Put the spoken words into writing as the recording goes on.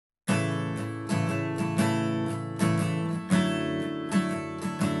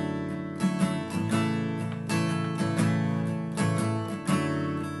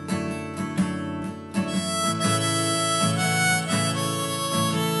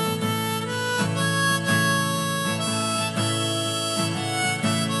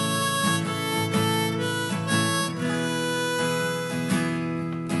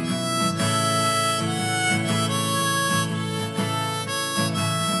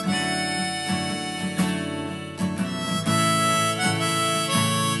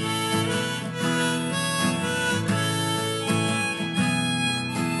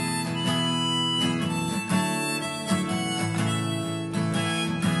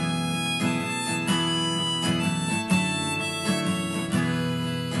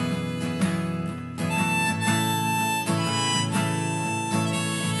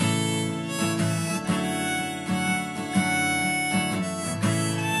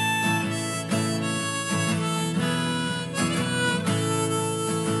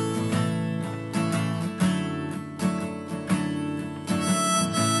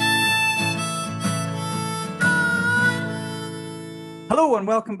Hello and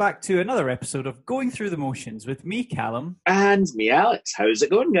welcome back to another episode of Going Through the Motions with me, Callum. And me, Alex. How's it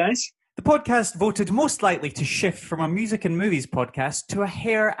going, guys? The podcast voted most likely to shift from a music and movies podcast to a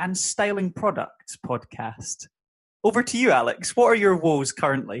hair and styling products podcast. Over to you, Alex. What are your woes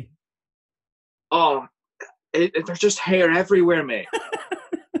currently? Oh, there's just hair everywhere, mate.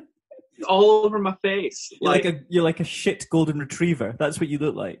 All over my face. You're like a shit golden retriever. That's what you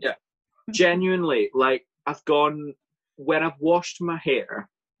look like. Yeah. Genuinely, when I've washed my hair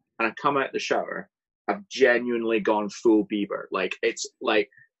and I come out the shower, I've genuinely gone full Bieber. It's like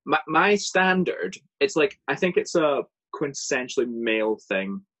my standard, it's like, I think it's a quintessentially male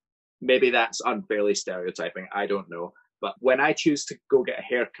thing. Maybe that's unfairly stereotyping, I don't know. But when I choose to go get a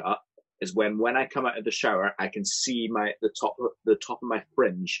haircut is when I come out of the shower, I can see the top of my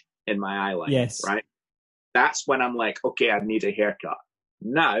fringe in my eyeline. Yes. Right? That's when I'm like, okay, I need a haircut.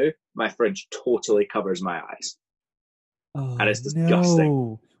 Now, my fringe totally covers my eyes. Oh, and it's disgusting.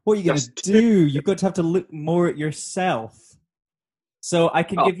 No. What are you going to do? You've got to have to look more at yourself. So I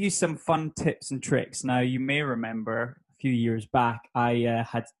can give you some fun tips and tricks. Now, you may remember a few years back, I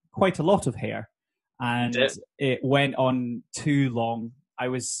had quite a lot of hair. And it went on too long. I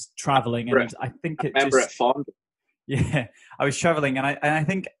was traveling, and I think it remember it fond. Yeah, I was traveling, and I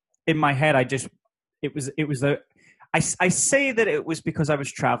think in my head, I say that it was because I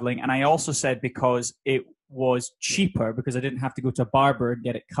was traveling, and I also said because it was cheaper because I didn't have to go to a barber and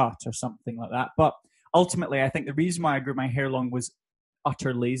get it cut or something like that. But ultimately, I think the reason why I grew my hair long was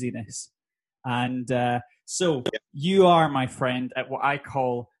utter laziness. And so you are, my friend, at what I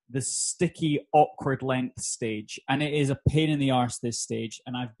call the sticky, awkward length stage. And it is a pain in the arse, this stage.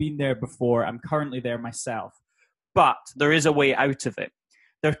 And I've been there before. I'm currently there myself. But there is a way out of it.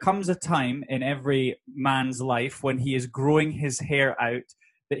 There comes a time in every man's life when he is growing his hair out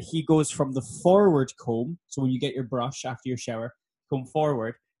that he goes from the forward comb, so when you get your brush after your shower, comb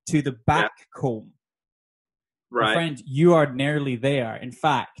forward, to the back comb. Right. My friend, you are nearly there. In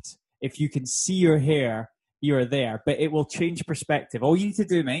fact, if you can see your hair, you are there. But it will change perspective. All you need to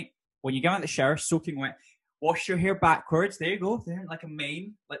do, mate, when you get out of the shower, soaking wet, wash your hair backwards. There you go. There, like a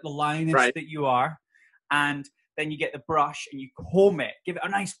mane, like the lionish that you are. And then you get the brush and you comb it. Give it a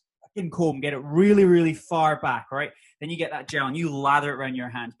nice fucking comb. Get it really, really far back, all right? Then you get that gel and you lather it around your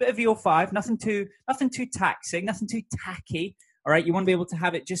hands. Bit of VO5, nothing too taxing, nothing too tacky, all right? You want to be able to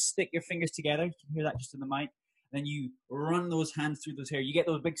have it just stick your fingers together. You can hear that just in the mic. Then you run those hands through those hair. You get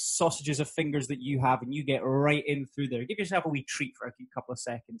those big sausages of fingers that you have, and you get right in through there. Give yourself a wee treat for a couple of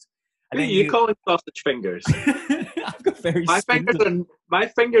seconds. And then you call it sausage fingers? I've got my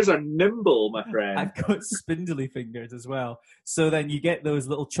fingers are nimble, my friend. I've got spindly fingers as well. So then you get those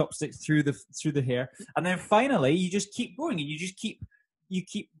little chopsticks through the hair, and then finally you just keep going, and you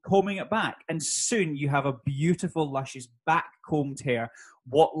keep combing it back, and soon you have a beautiful, luscious back-combed hair,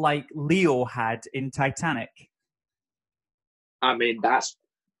 what like Leo had in Titanic. I mean, that's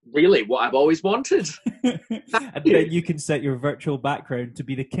really what I've always wanted. And then you can set your virtual background to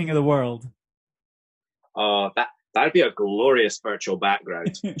be the king of the world. Oh, that'd be a glorious virtual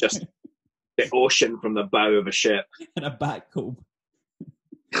background. Just the ocean from the bow of a ship. And a back comb.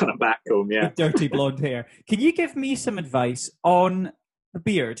 And a back comb, yeah. With dirty blonde hair. Can you give me some advice on the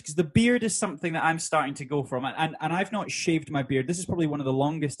beard? Because the beard is something that I'm starting to go from. And I've not shaved my beard. This is probably one of the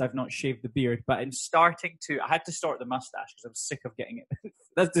longest I've not shaved the beard. But I had to start the mustache because I was sick of getting it.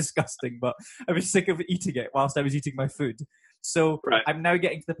 That's disgusting, but I was sick of eating it whilst I was eating my food. So I'm now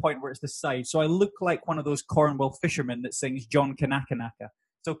getting to the point where it's the side. So I look like one of those Cornwall fishermen that sings John Kanakanaka.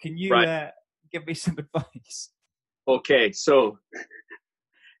 So can you give me some advice? Okay, so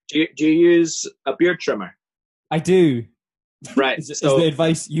do you use a beard trimmer? I do. Right. Is the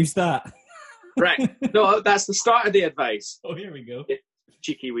advice, use that? Right. No, that's the start of the advice. Oh, here we go.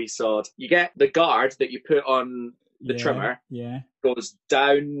 Cheeky wee sod. You get the guard that you put on the trimmer. Yeah. Goes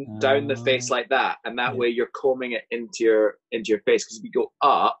down the face like that, and that way you're combing it into your face. Because if you go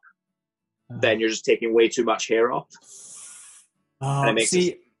up, then you're just taking way too much hair off. Oh,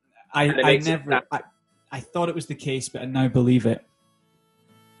 see, I thought it was the case, but I now believe it.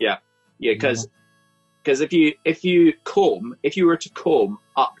 Yeah, because if you were to comb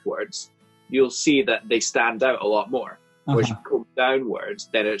upwards, you'll see that they stand out a lot more. Whereas you comb downwards,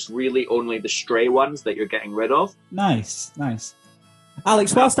 then it's really only the stray ones that you're getting rid of. Nice.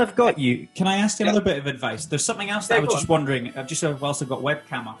 Alex, whilst I've got you, can I ask you another bit of advice? There's something else that I was just wondering. Whilst I've got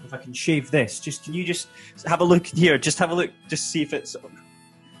webcam up, if I can shave this. Can you just have a look here? Just have a look, just see if it's...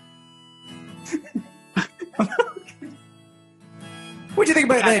 What do you think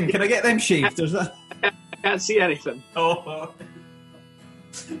about them? Can I get them shaved? I can't see anything. Oh.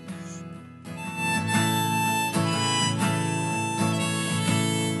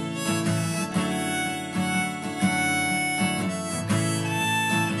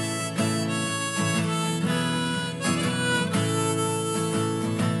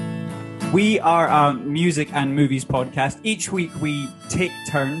 We are a music and movies podcast. Each week we take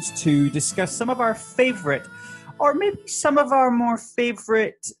turns to discuss some of our favorite, or maybe some of our more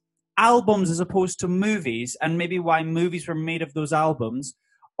favorite albums as opposed to movies, and maybe why movies were made of those albums,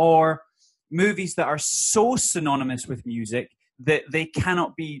 or movies that are so synonymous with music that they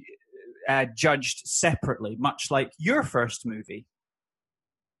cannot be judged separately, much like your first movie.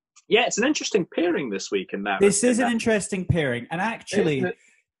 Yeah, it's an interesting pairing this week in that. This is an interesting pairing, and actually,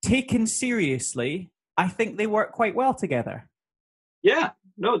 taken seriously, I think they work quite well together. Yeah,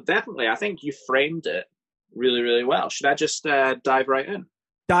 no, definitely. I think you framed it really, really well. Should I just dive right in?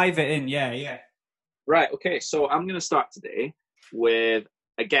 Dive it in, yeah. Right, okay. So I'm going to start today with,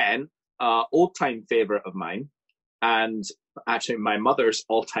 again, old-time favorite of mine, and actually my mother's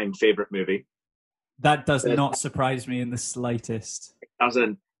all-time favorite movie. That does not surprise me in the slightest. As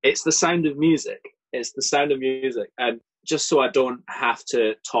in, it's The Sound of Music. It's The Sound of Music. And just so I don't have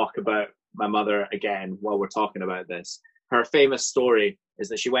to talk about my mother again while we're talking about this, her famous story is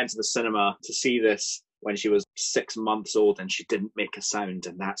that she went to the cinema to see this when she was 6 months old and she didn't make a sound.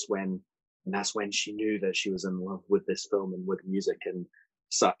 And that's when she knew that she was in love with this film and with music and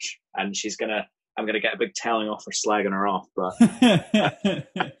such. And I'm going to get a big telling off for slagging her off, but...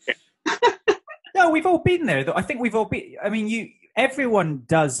 No, we've all been there, though. I think we've all been... I mean, everyone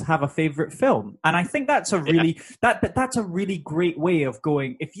does have a favorite film, and I think that's a really that's a really great way of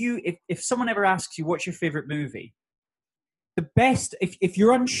going. If someone ever asks you what's your favorite movie, the best, if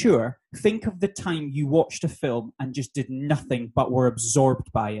you're unsure, think of the time you watched a film and just did nothing but were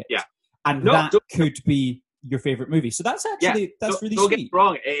absorbed by it. Yeah, and that could be your favorite movie. So that's actually really don't sweet. Get me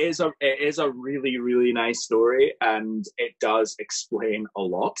wrong, it is a really, really nice story, and it does explain a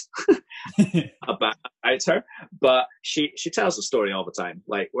lot about her. But she tells the story all the time.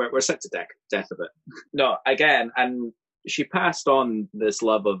 Like we're set to death of it. No, again, and she passed on this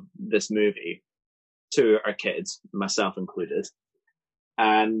love of this movie to our kids, myself included.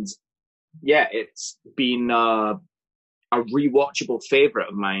 And yeah, it's been a rewatchable favorite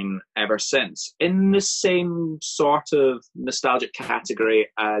of mine ever since, in the same sort of nostalgic category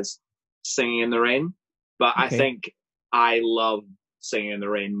as Singing in the Rain. But okay. I think I love Singing in the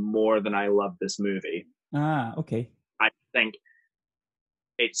Rain more than I love this movie. Ah, okay. I think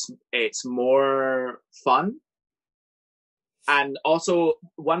it's more fun. And also,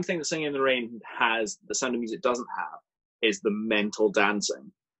 one thing that Singing in the Rain has, The Sound of Music doesn't have, is the mental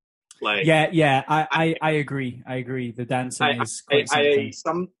dancing. Like, I agree. The dancing is quite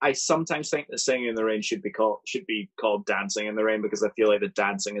something. I sometimes think that Singing in the Rain should be called Dancing in the Rain, because I feel like the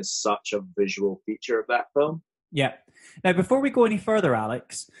dancing is such a visual feature of that film. Yeah. Now, before we go any further,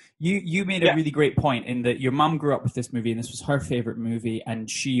 Alex, you made a really great point in that your mum grew up with this movie and this was her favorite movie, and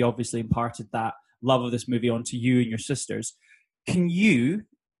she obviously imparted that love of this movie onto you and your sisters. Can you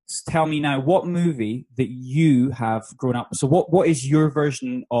tell me now what movie that you have grown up? So what is your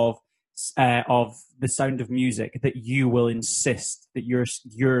version of The Sound of Music that you will insist that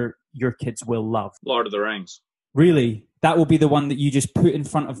your kids will love? Lord of the Rings. Really? That will be the one that you just put in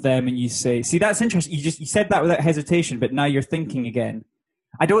front of them and you say, see, that's interesting. You said that without hesitation, but now you're thinking again.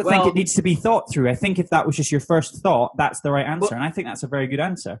 I don't think it needs to be thought through. I think if that was just your first thought, that's the right answer. And I think that's a very good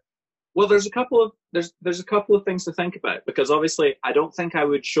answer. Well, there's a couple of things to think about, because obviously I don't think I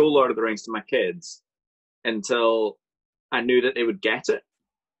would show Lord of the Rings to my kids until I knew that they would get it.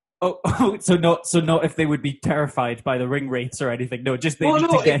 Oh, so not if they would be terrified by the ring wraiths or anything. No, just they need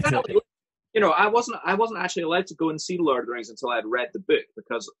to get it. You know, I wasn't actually allowed to go and see Lord of the Rings until I had read the book,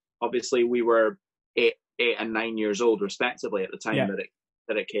 because obviously we were 8 and 9 years old respectively at the time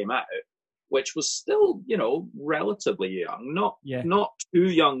that it came out, which was still, you know, relatively young. Not too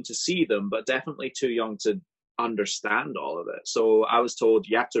young to see them, but definitely too young to understand all of it. So I was told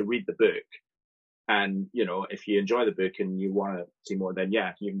you have to read the book. And, you know, if you enjoy the book and you want to see more, then you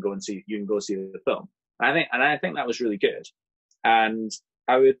can go see the film. I think that was really good. And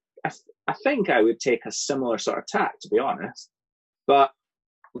I think I would take a similar sort of tack, to be honest. But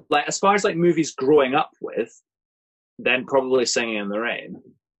like, as far as like movies growing up with, then probably Singing in the Rain.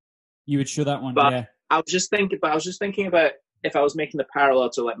 You would show that one, but yeah. I was just thinking about if I was making the parallel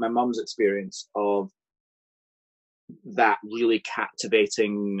to like my mum's experience of that really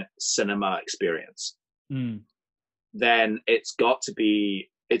captivating cinema experience, then it's got to be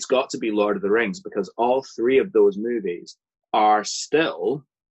Lord of the Rings, because all three of those movies are still,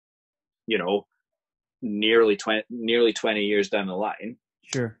 you know, nearly 20 years down the line.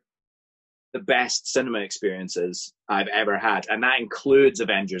 Sure. The best cinema experiences I've ever had. And that includes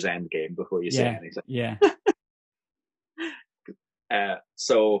Avengers Endgame, before you say anything. Yeah.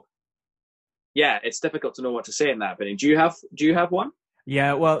 So, yeah, it's difficult to know what to say in that opinion. Do you have one?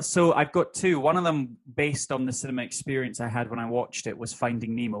 Yeah, well, so I've got two. One of them, based on the cinema experience I had when I watched it, was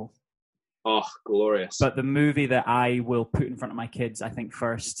Finding Nemo. Oh, glorious. But the movie that I will put in front of my kids, I think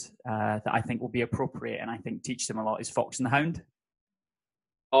first, that I think will be appropriate and I think teach them a lot, is Fox and the Hound.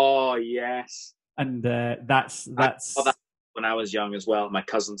 Oh, yes. And I saw that when I was young as well at my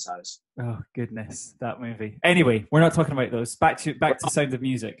cousin's house. Oh goodness, that movie. Anyway, we're not talking about those. Back to Sound of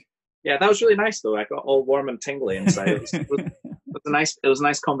Music. Yeah, that was really nice though. I got all warm and tingly inside. It was a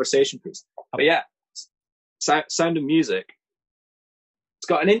nice conversation piece. But yeah, Sound of Music. It's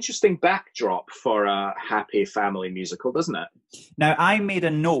got an interesting backdrop for a happy family musical, doesn't it? Now, I made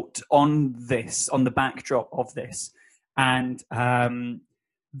a note on this, on the backdrop of this, and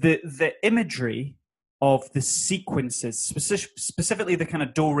the imagery of the sequences, specifically the kind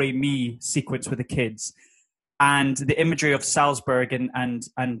of do re mi sequence with the kids, and the imagery of Salzburg and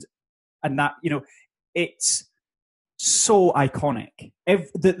that, you know, it's so iconic.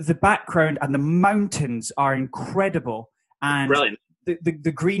 The background and the mountains are incredible, and brilliant.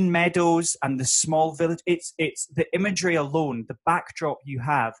 The green meadows and the small village. It's the imagery alone, the backdrop you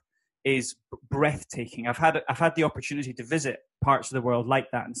have is breathtaking. I've had the opportunity to visit parts of the world like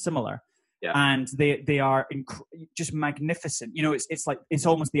that and similar. Yeah. And they are just magnificent. You know, it's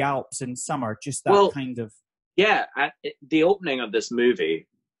almost the Alps in summer, just that kind of. Yeah, the opening of this movie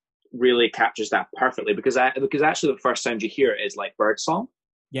really captures that perfectly because actually the first sound you hear is like birdsong.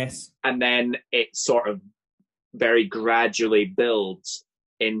 Yes. And then it sort of very gradually builds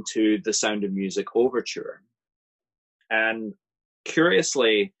into the Sound of Music overture. And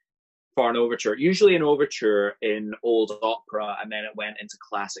curiously, for an overture, usually an overture in old opera, and then it went into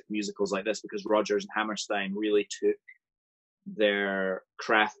classic musicals like this because Rodgers and Hammerstein really took their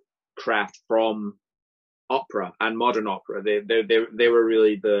craft from opera and modern opera. They were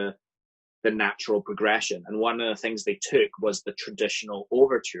really the natural progression. And one of the things they took was the traditional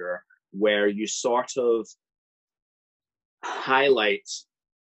overture, where you sort of highlight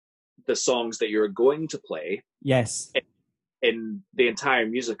the songs that you're going to play. Yes. In the entire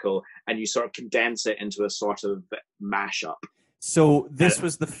musical, and you sort of condense it into a sort of mashup. So this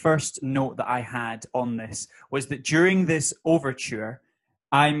was the first note that I had on this, was that during this overture,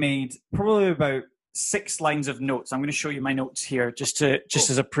 I made probably about 6 lines of notes. I'm going to show you my notes here just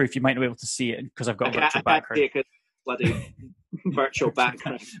as a proof. You might not be able to see it because I've got a virtual background. Bloody virtual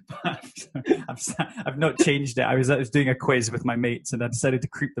background. I've not changed it. I was doing a quiz with my mates, and I decided to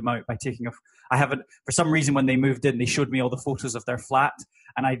creep them out by taking off. I haven't, for some reason, when they moved in, they showed me all the photos of their flat,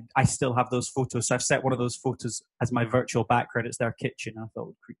 and I still have those photos. So I've set one of those photos as my virtual background. It's their kitchen. I thought I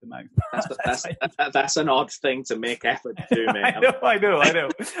would creep them out. That's an odd thing to make effort to do, mate. I know.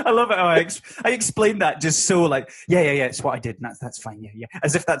 I love it how I explained that just so like, yeah, it's what I did, and that's fine, yeah,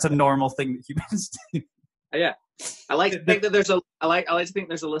 as if that's a normal thing that humans do. Yeah, I like to think that there's I like to think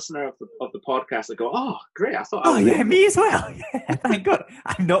there's a listener of the podcast that go, oh, great, I thought. Me as well. Yeah, thank God,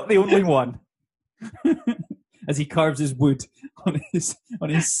 I'm not the only one. As he carves his wood on his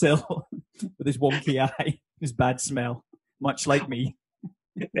sill with his wonky eye, his bad smell, much like me.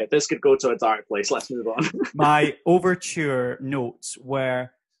 Yeah, this could go to a dark place. Let's move on. My overture notes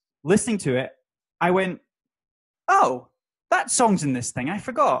were, listening to it, I went, oh, that song's in this thing. I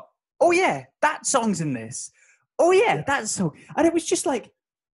forgot. Oh yeah, that song's in this. Oh yeah, that song. And it was just like,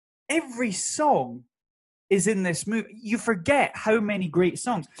 every song is in this movie. You forget how many great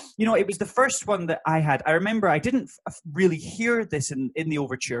songs. You know, it was the first one that I had. I remember I didn't really hear this in the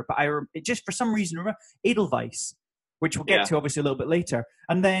overture, but it just for some reason, remember Edelweiss, which we'll get to obviously a little bit later.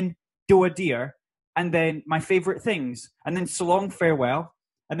 And then Do a Deer, and then My Favorite Things, and then So Long Farewell,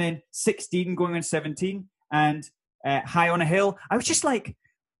 and then 16 going on 17, and High on a Hill. I was just like,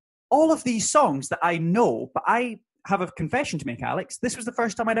 all of these songs that I know, but I have a confession to make, Alex. This was the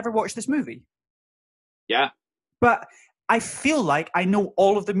first time I'd ever watched this movie. Yeah. But I feel like I know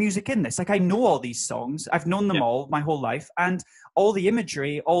all of the music in this. Like, I know all these songs. I've known them all my whole life. And all the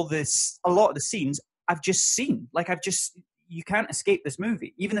imagery, a lot of the scenes, I've just seen. Like, you can't escape this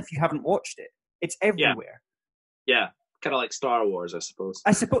movie, even if you haven't watched it. It's everywhere. Yeah. Kind of like Star Wars, I suppose.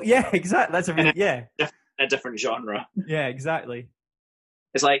 Yeah, exactly. That's a different genre. Yeah, exactly.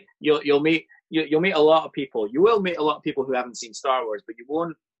 It's like you'll meet a lot of people. You will meet a lot of people who haven't seen Star Wars, but you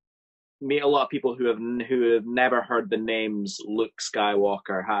won't meet a lot of people who have never heard the names Luke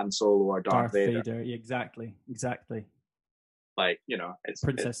Skywalker, Han Solo, or Darth Vader. Yeah, exactly. Like, you know, it's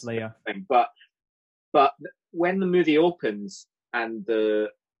Princess Leia. But when the movie opens and the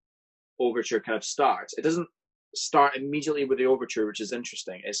overture kind of starts, it doesn't start immediately with the overture, which is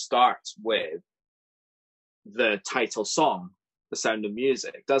interesting. It starts with the title song, The Sound of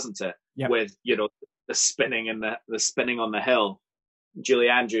Music, doesn't it? Yep. With, you know, the spinning and the spinning on the hill, Julie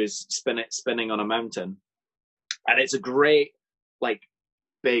Andrews spinning on a mountain, and it's a great like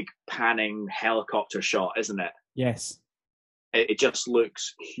big panning helicopter shot, isn't it? Yes. It just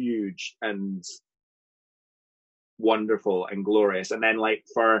looks huge and wonderful and glorious. And then like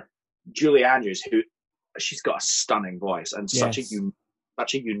for Julie Andrews, who she's got a stunning voice and such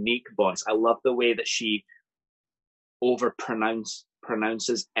a unique voice. I love the way that she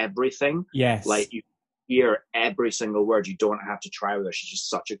pronounces everything. Yes. Like you hear every single word. You don't have to try with her. She's just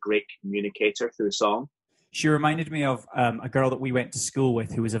such a great communicator through song. She reminded me of a girl that we went to school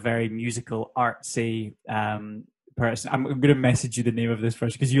with who was a very musical, artsy person. I'm going to message you the name of this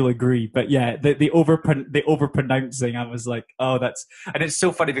person because you'll agree. But yeah, the overpronouncing, I was like, oh, that's... And it's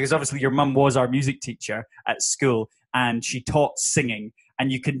so funny because obviously your mum was our music teacher at school and she taught singing.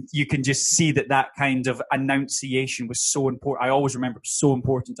 And you can just see that kind of enunciation was so important. I always remember it was so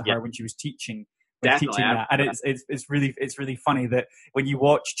important to her when she was teaching. Teaching that, and it's really funny that when you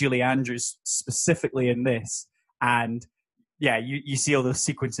watch Julie Andrews specifically in this, and yeah, you see all those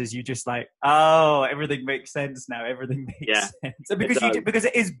sequences, you just like, oh, everything makes sense now. Everything makes sense because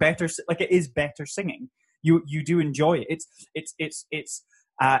it is better. Like it is better singing. You do enjoy it. It's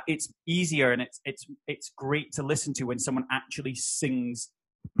easier and it's great to listen to when someone actually sings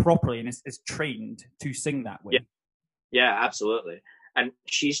properly and is trained to sing that way. Yeah, absolutely. And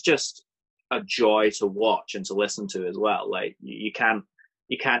she's just a joy to watch and to listen to as well. Like you can't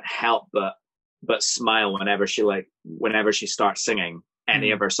help but smile whenever she starts singing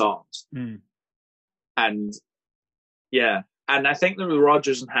any of her songs. And yeah, and I think the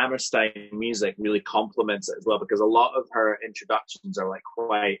Rodgers and Hammerstein music really complements it as well, because a lot of her introductions are like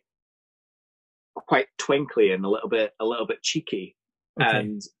quite twinkly and a little bit cheeky. Okay.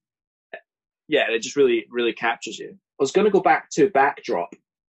 And yeah, it just really captures you. I was going to go back to Backdrop,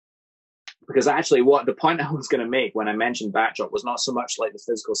 because actually the point I was going to make when I mentioned Backdrop was not so much like the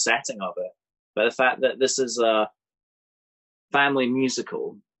physical setting of it, but the fact that this is a family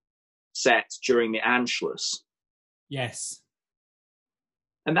musical set during the Anschluss. Yes.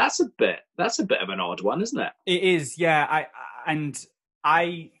 And that's a bit of an odd one, isn't it? It is, yeah.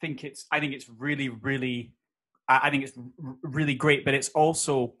 I think it's really, really... I think it's really great, but it's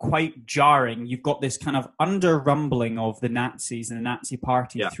also quite jarring. You've got this kind of under-rumbling of the Nazis and the Nazi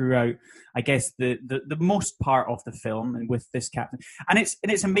party throughout, I guess, the most part of the film, and with this captain. And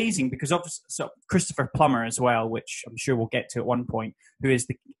it's amazing because so Christopher Plummer as well, which I'm sure we'll get to at one point, who is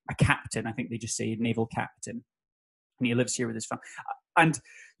a captain. I think they just say naval captain. And he lives here with his family. And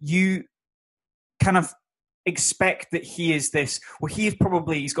you kind of expect that he is this... Well, he's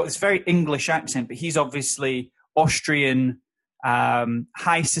got this very English accent, but he's obviously Austrian,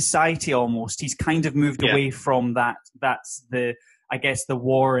 high society almost. He's kind of moved away from that. That's the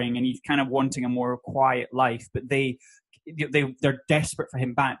warring, and he's kind of wanting a more quiet life. But they're desperate for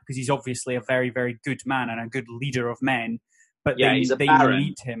him back because he's obviously a very, very good man and a good leader of men. But they need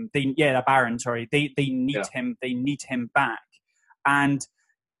him. A baron. Sorry, they need him. They need him back, and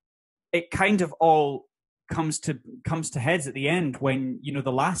it kind of all comes to heads at the end when, you know, the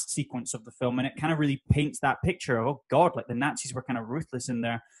last sequence of the film, and it kind of really paints that picture of, oh God, like the Nazis were kind of ruthless in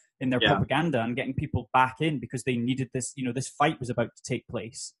their propaganda and getting people back in because they needed this, you know, this fight was about to take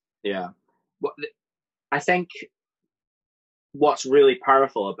place. Yeah. Well, I think what's really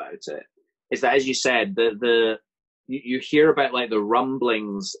powerful about it is that, as you said, you hear about like the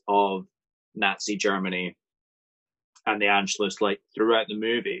rumblings of Nazi Germany and the Anschluss like throughout the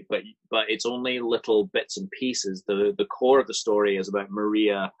movie, but it's only little bits and pieces. The core of the story is about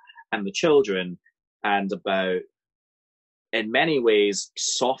Maria and the children, and about, in many ways,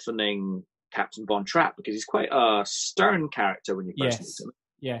 softening Captain Von Trapp, because he's quite a stern character when you first meet him.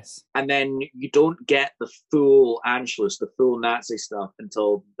 Yes. And then you don't get the full Anschluss, the full Nazi stuff,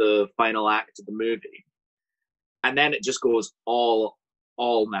 until the final act of the movie. And then it just goes all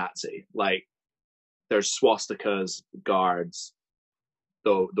Nazi. Like, there's swastikas, guards,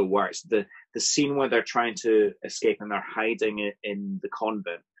 the works. The scene where they're trying to escape and they're hiding in the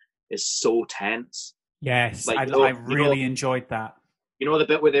convent is so tense. Yes, like, I really enjoyed that. You know the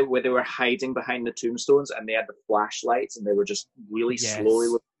bit where they were hiding behind the tombstones and they had the flashlights and they were just really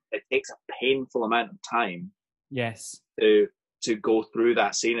slowly. It takes a painful amount of time. Yes. To go through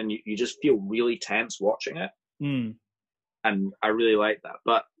that scene, and you just feel really tense watching it. Mm. And I really like that.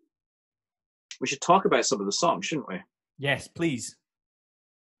 But we should talk about some of the songs, shouldn't we? Yes, please.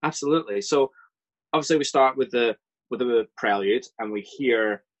 Absolutely. So obviously we start with the prelude, and we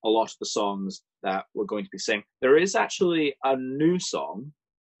hear a lot of the songs that we're going to be singing. There is actually a new song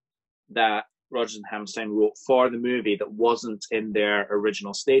that Rodgers and Hammerstein wrote for the movie that wasn't in their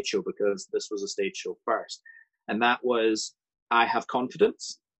original stage show, because this was a stage show first. And that was I Have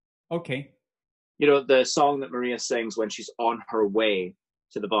Confidence. Okay. You know, the song that Maria sings when she's on her way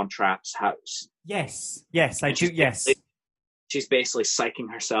to the Von Trapp's house. Yes. Yes, I And do. Yes. She's basically psyching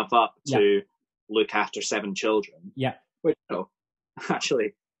herself up to look after 7 children. Yeah. Which,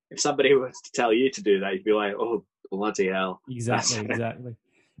 actually, if somebody was to tell you to do that, you'd be like, oh, bloody hell. Exactly.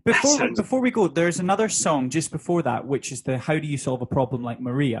 Before we go, there's another song just before that, which is the How Do You Solve a Problem Like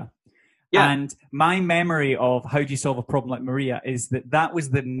Maria? Yeah. And my memory of How Do You Solve a Problem Like Maria is that was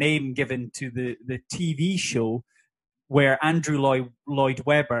the name given to the TV show where Andrew Lloyd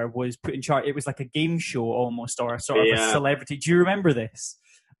Webber was put in charge. It was like a game show almost, or a sort of a celebrity. Do you remember this?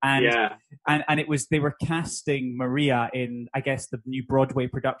 And it was, they were casting Maria in, I guess, the new Broadway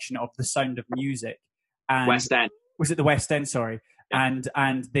production of The Sound of Music. And West End. Was it the West End? Sorry. Yeah.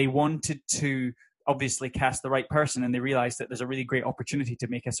 And they wanted to obviously cast the right person, and they realized that there's a really great opportunity to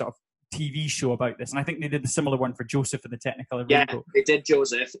make a sort of TV show about this. And I think they did a similar one for Joseph and the Technicolor Rainbow. They did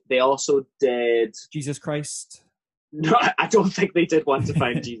Joseph. They also did Jesus Christ. No, I don't think they did one to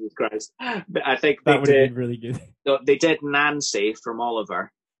find Jesus Christ. But I think that would have been really good. No, they did Nancy from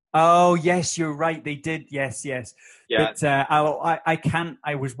Oliver. Oh yes, you're right. They did. Yes. Yeah. But I can't.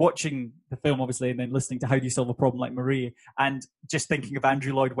 I was watching the film obviously, and then listening to How Do You Solve a Problem Like Maria, and just thinking of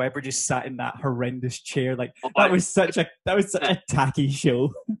Andrew Lloyd Webber just sat in that horrendous chair. Like that was such a tacky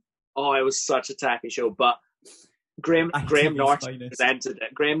show. Oh, it was such a tacky show. But Graham Norton presented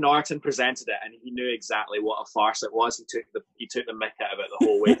it. Graham Norton presented it, and he knew exactly what a farce it was. He took the mick out of it the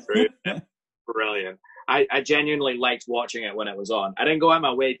whole way through. Brilliant. I genuinely liked watching it when it was on. I didn't go out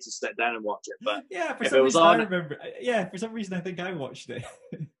my way to sit down and watch it, but for some reason I remember. Yeah, for some reason I think I watched it.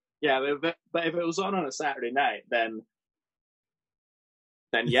 Yeah, but if it was on a Saturday night, then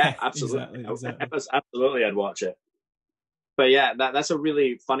yeah, absolutely, exactly. Absolutely, I'd watch it. But yeah, that's a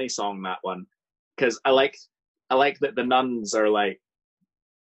really funny song, that one, because I like that the nuns are like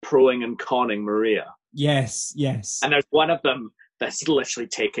proing and conning Maria. Yes. And there's one of them that's literally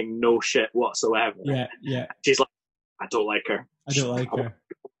taking no shit whatsoever. Yeah. She's like, I don't like her.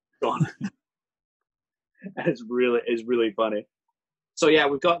 Gone. It's really funny. So yeah,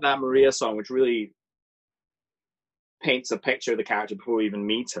 we've got that Maria song, which really paints a picture of the character before we even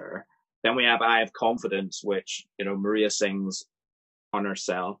meet her. Then we have I Have Confidence, which, Maria sings on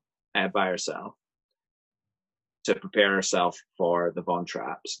herself, by herself, to prepare herself for the Von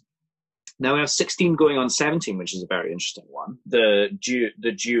Trapps. Now we have 16 going on 17, which is a very interesting one. The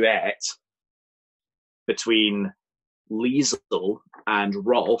duet between Liesl and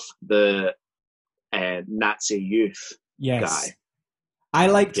Rolf, the Nazi youth guy. I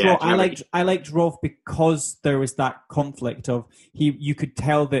liked Rolf because there was that conflict of you could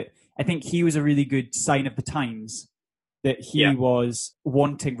tell that I think he was a really good sign of the times, that he was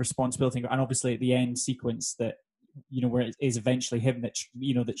wanting responsibility, and obviously at the end sequence that where it is eventually him that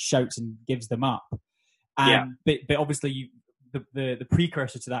that shouts and gives them up. But obviously the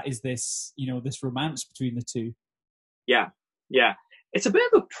precursor to that is this this romance between the two. Yeah. It's a bit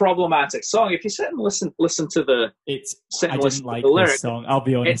of a problematic song. If you sit and listen to the I didn't like this song. I'll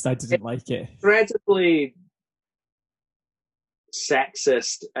be honest, I didn't like it. Incredibly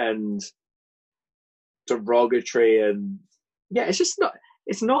sexist and derogatory, and it's just not.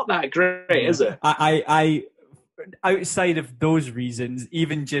 It's not that great, is it? I outside of those reasons,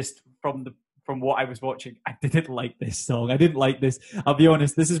 even just from what I was watching, I didn't like this song. I didn't like this. I'll be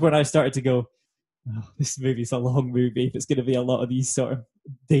honest. This is when I started to go, oh, this movie's a long movie. If it's going to be a lot of these sort of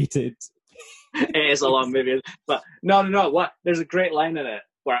dated. It is a long movie, but no. What? There's a great line in it.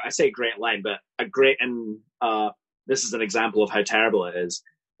 Well, I say great line, but this is an example of how terrible it is.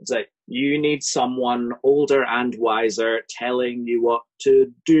 It's like, you need someone older and wiser telling you what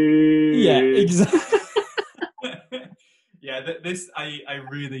to do. Yeah, exactly. Yeah,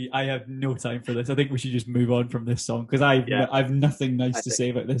 I have no time for this. I think we should just move on from this song because I've nothing nice to say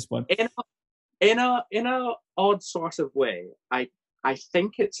about this one. In a odd sort of way, I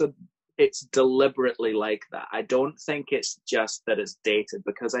think it's deliberately like that. I don't think it's just that it's dated,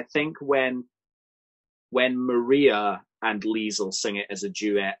 because I think when Maria and Liesl sing it as a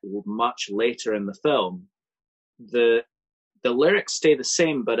duet much later in the film, the lyrics stay the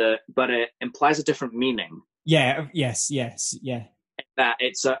same, but it implies a different meaning. Yeah. Yes. Yeah. That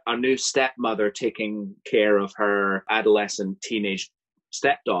it's a new stepmother taking care of her adolescent teenage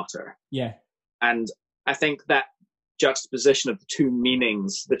stepdaughter. Yeah. And I think that juxtaposition of the two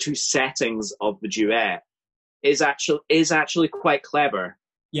meanings, the two settings of the duet is actually quite clever.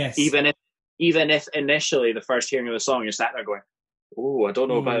 Yes. Even if initially the first hearing of the song you're sat there going, "Oh, I don't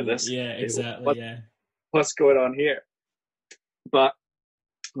know about this." Yeah, exactly. What's going on here? But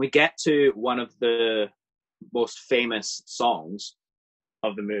we get to one of the most famous songs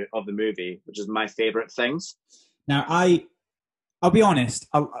of the movie, which is My Favorite Things. Now, I'll be honest.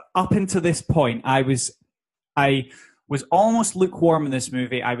 Up until this point, I was almost lukewarm in this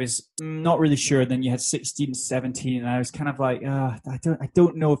movie. I was not really sure. Then you had 16, 17, and I was kind of like, I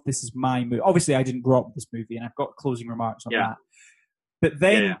don't know if this is my movie. Obviously, I didn't grow up with this movie, and I've got closing remarks on that. But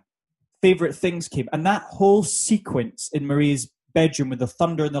then Favorite Things came, and that whole sequence in Maria's bedroom with the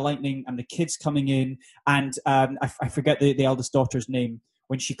thunder and the lightning and the kids coming in, and I forget the eldest daughter's name,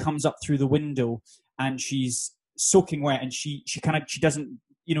 when she comes up through the window and she's soaking wet, and she doesn't,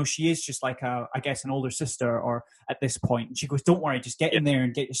 she is just like I guess an older sister or at this point, and she goes, don't worry, just get in there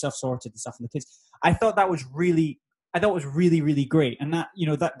and get yourself sorted and stuff. And the kids, I thought it was really, really great. And that,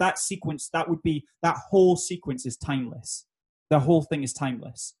 that sequence, that whole sequence is timeless. The whole thing is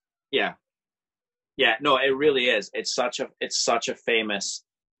timeless. Yeah. No, it really is. It's such a famous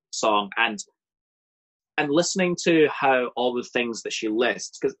song, and listening to how all the things that she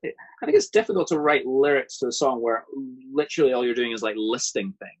lists, because I think it's difficult to write lyrics to a song where literally all you're doing is like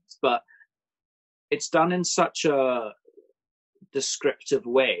listing things, but it's done in such a descriptive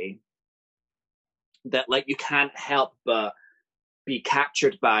way that like you can't help but be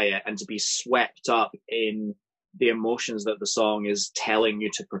captured by it and to be swept up in the emotions that the song is telling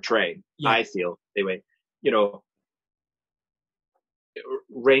you to portray. I feel anyway,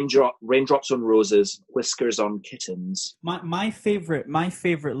 raindrops on roses, whiskers on kittens. My favorite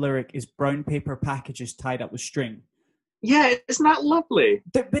lyric is brown paper packages tied up with string. Yeah, isn't that lovely?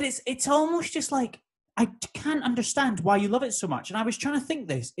 But it's almost just like, I can't understand why you love it so much. And I was trying to think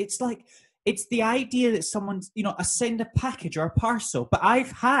this. It's like, it's the idea that someone's, send a package or a parcel. But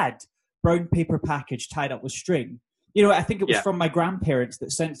I've had brown paper package tied up with string. I think it was from my grandparents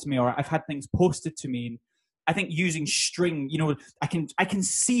that sent to me, or I've had things posted to me. And I think using string, I can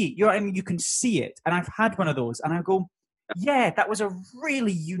see, you can see it. And I've had one of those, and I go, yeah, that was a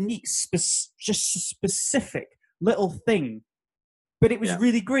really unique, just specific little thing. But it was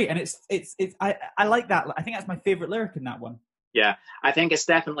really great, and I like that. I think that's my favorite lyric in that one. Yeah, I think it's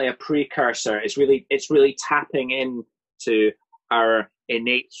definitely a precursor. It's really tapping into our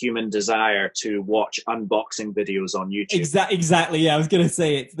innate human desire to watch unboxing videos on YouTube. Exactly. Yeah, I was going to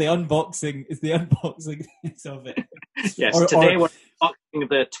say it's the unboxing of it. Yes. Today we're unboxing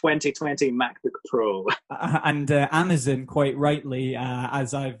the 2020 MacBook Pro, and Amazon, quite rightly,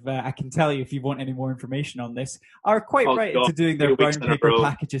 as I can tell you if you want any more information on this, are quite into doing their brown paper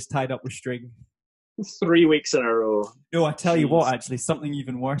packages tied up with string. 3 weeks in a row. No, I tell you what, actually, something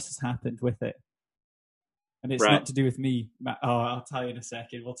even worse has happened with it. And it's not to do with me. I'll tell you in a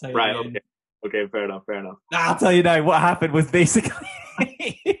second. We'll tell you. Right, okay, fair enough. I'll tell you now. What happened was basically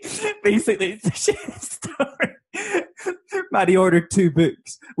it's a shit story. Maddie ordered 2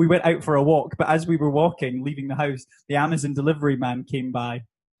 books. We went out for a walk, but as we were walking, leaving the house, the Amazon delivery man came by.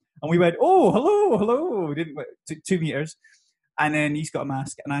 And we went, oh, hello. We didn't took 2 meters. And then he's got a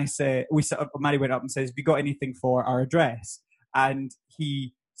mask. And I said, Maddie went up and says, have you got anything for our address? And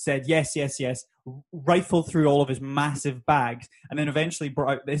he said, yes. Rifled through all of his massive bags, and then eventually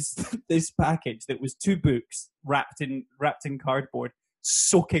brought out this package that was 2 books wrapped in cardboard,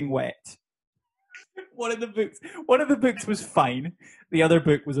 soaking wet. One of the books was fine. The other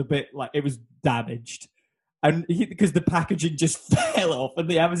book was a bit like it was damaged, and because the packaging just fell off, and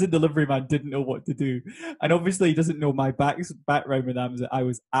the Amazon delivery man didn't know what to do, and obviously he doesn't know my background with Amazon. I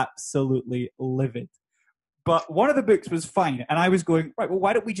was absolutely livid. But one of the books was fine. And I was going, right, well,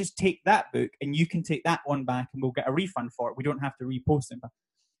 why don't we just take that book and you can take that one back and we'll get a refund for it. We don't have to repost them.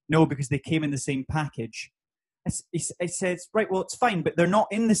 No, because they came in the same package. I said, right, well, it's fine, but they're not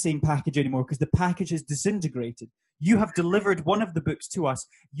in the same package anymore because the package is disintegrated. You have delivered one of the books to us.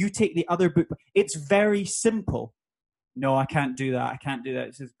 You take the other book. It's very simple. No, I can't do that.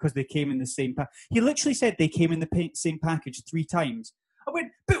 It's because they came in the same package. He literally said they came in the same package 3 times. I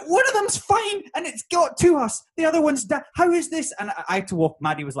went, but one of them's fine and it's got to us. The other one's dead. How is this? And I had to walk.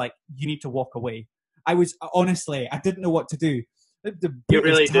 Maddie was like, you need to walk away. I was, honestly, I didn't know what to do. You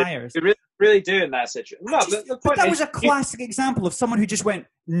really tires. You really do in that situation. No, but that was a classic example of someone who just went,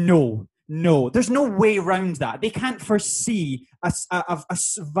 no. There's no way around that. They can't foresee a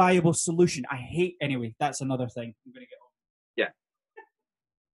viable solution. Anyway, that's another thing. I'm going to get on.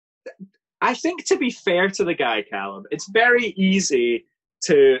 Yeah. I think, to be fair to the guy, Callum, it's very easy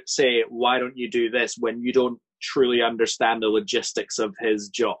to say, why don't you do this, when you don't truly understand the logistics of his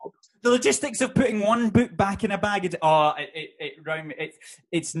job. The logistics of putting one book back in a bag.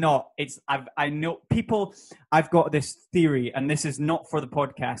 It's not. I know people. I've got this theory, and this is not for the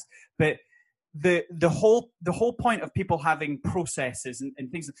podcast, but the whole point of people having processes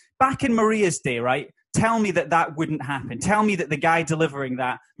and things back in Maria's day, right? tell me that wouldn't happen. Tell me that the guy delivering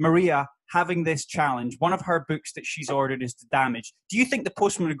that, Maria, having this challenge, one of her books that she's ordered is damaged. Do you think the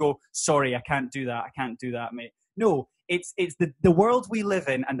postman would go, sorry, I can't do that, mate? No, it's the world we live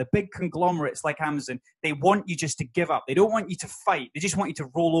in, and the big conglomerates like Amazon, they want you just to give up. They don't want you to fight. They just want you to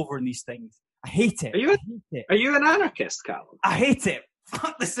roll over in these things. I hate it. Are you an anarchist, Callum? I hate it.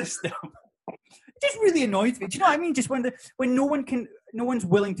 Fuck the system. It just really annoys me. Do you know what I mean? Just when no one's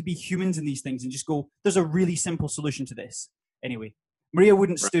willing to be humans in these things and just go, there's a really simple solution to this. Anyway, Maria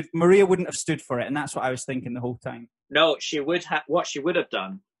wouldn't have stood for it, and that's what I was thinking the whole time. No, what she would have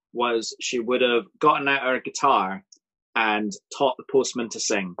done was she would have gotten out her guitar and taught the postman to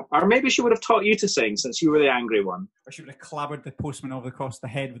sing. Or maybe she would have taught you to sing, since you were the angry one. Or she would have clobbered the postman over across the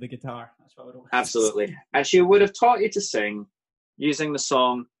head with a guitar. That's what I would have. Absolutely. And she would have taught you to sing using the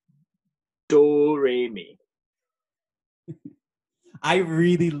song Do, Re, Mi. I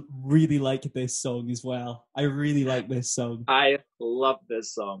really, really like this song as well. I really like this song. I love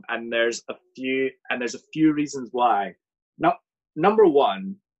this song, and there's a few reasons why. Now, number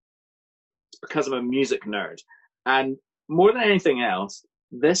one, it's because I'm a music nerd, and more than anything else,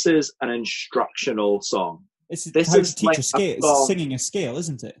 this is an instructional song. This is to teach a scale. It's singing a scale,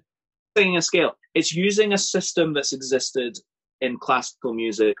 isn't it? Singing a scale. It's using a system that's existed in classical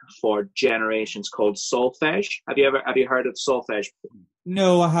music for generations called solfege. Have you heard of solfege?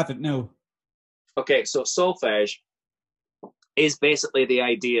 No, I haven't. No. Okay, so solfege is basically the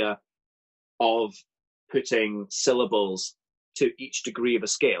idea of putting syllables to each degree of a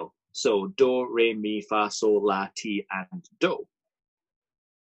scale. So do, re, mi, fa, sol, la, ti, and do.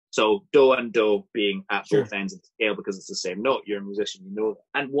 So do and do being at both ends of the scale because it's the same note. You're a musician, you know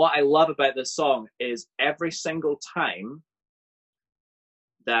that. And what I love about this song is every single time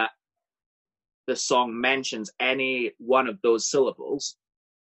that the song mentions any one of those syllables,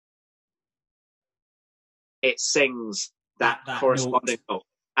 it sings that corresponding note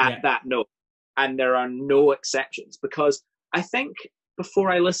at that note. And there are no exceptions, because I think before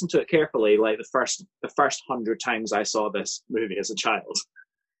I listened to it carefully, like the first 100 times I saw this movie as a child,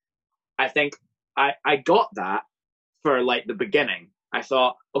 I think I got that for like the beginning. I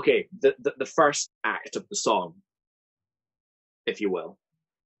thought, okay, the first act of the song, if you will,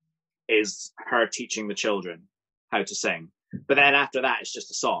 is her teaching the children how to sing. But then after that, it's just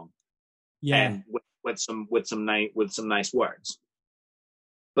a song, and with some nice words.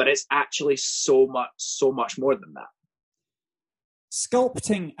 But it's actually so much more than that.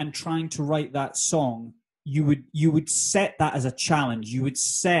 Sculpting and trying to write that song, you would set that as a challenge. You would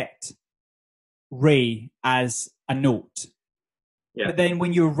set Ray as a note. Yeah. But then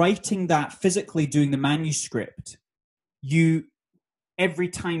when you're writing that, physically doing the manuscript, every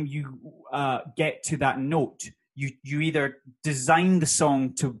time you get to that note, you either design the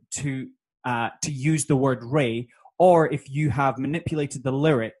song to use the word Ray, or if you have manipulated the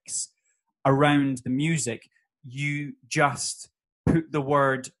lyrics around the music, you just put the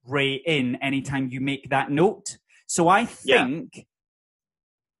word Ray in anytime you make that note. So I think,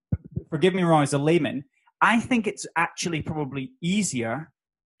 forgive me wrong as a layman, I think it's actually probably easier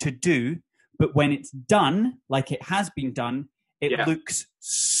to do, but when it's done, like it has been done, it looks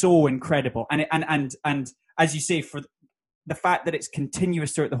so incredible. And as you say, for the fact that it's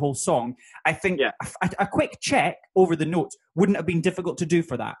continuous throughout the whole song, I think a quick check over the notes wouldn't have been difficult to do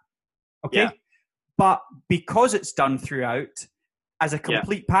for that. Okay? Yeah. But because it's done throughout as a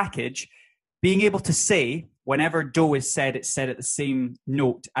complete package, being able to say whenever do is said, it's said at the same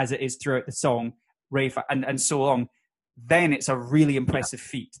note as it is throughout the song, Ray, and so on, then it's a really impressive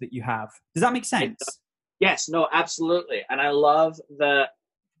feat that you have. Does that make sense? Yes, no, absolutely. And I love that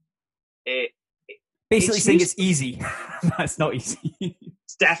basically saying it's easy. That's not easy.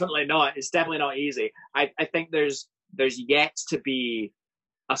 It's definitely not. It's definitely not easy. I think there's yet to be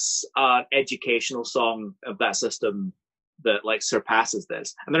an educational song of that system that like surpasses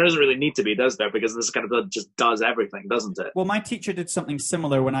this. And there doesn't really need to be, does there? Because this kind of just does everything, doesn't it? Well, my teacher did something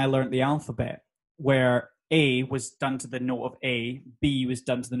similar when I learned the alphabet, where A was done to the note of A, B was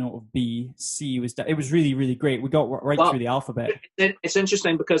done to the note of B, C was done. It was really, really great. We got right through the alphabet. It's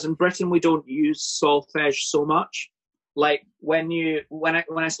interesting because in Britain we don't use solfege so much. Like when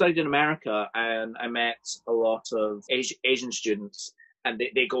I studied in America, and I met a lot of Asian students, and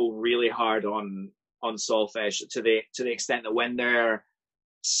they go really hard on solfege to the extent that when they're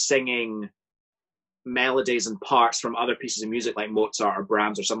singing melodies and parts from other pieces of music like Mozart or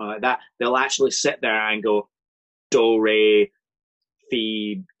Brahms or something like that, they'll actually sit there and go do, re,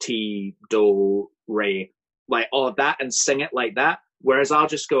 fi, ti, do, re, like all of that, and sing it like that. Whereas I'll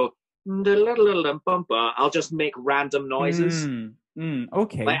just go, I'll just make random noises.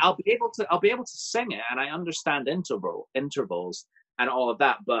 Okay. Like I'll be able to sing it, and I understand intervals and all of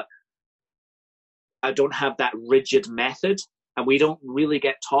that, but I don't have that rigid method, and we don't really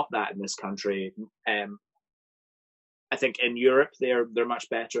get taught that in this country. I think in Europe they're much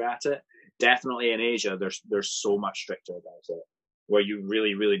better at it. Definitely in Asia, they're so much stricter about it, where you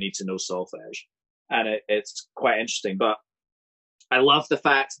really really need to know solfege, and it's quite interesting. But I love the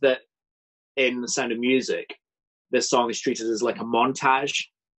fact that in The Sound of Music, this song is treated as like a montage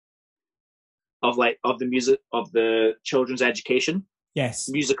of the music of the children's education. Yes.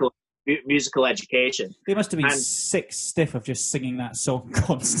 Musical education. They must have been sick stiff of just singing that song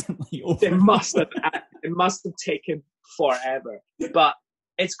constantly over. It must have taken forever. But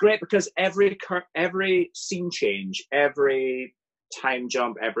it's great because every scene change, every time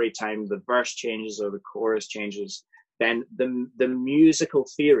jump, every time the verse changes or the chorus changes, then the musical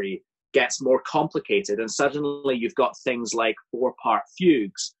theory gets more complicated, and suddenly you've got things like 4-part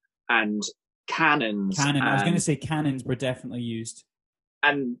fugues and canons. I was going to say canons were definitely used.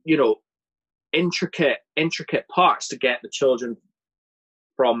 And, intricate parts to get the children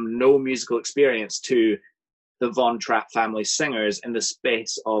from no musical experience to the Von Trapp family singers in the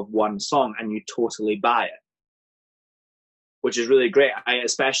space of one song, and you totally buy it, which is really great. I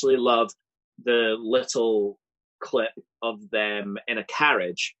especially love the little clip of them in a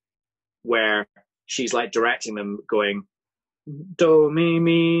carriage where she's like directing them, going do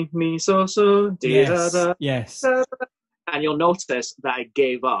mi so di da da. Yes. And you'll notice that I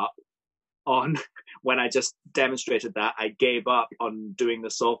gave up on when I just demonstrated that. I gave up on doing the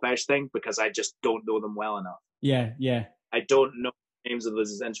solfege thing because I just don't know them well enough. Yeah. I don't know the names of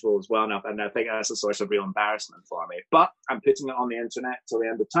those intervals well enough, and I think that's a source of real embarrassment for me. But I'm putting it on the internet till the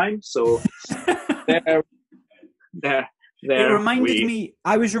end of time, so there. It reminded me,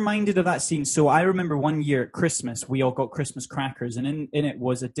 I was reminded of that scene. So I remember one year at Christmas, we all got Christmas crackers, and in it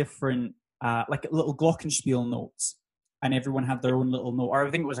was a different, like little glockenspiel notes, and everyone had their own little note, or I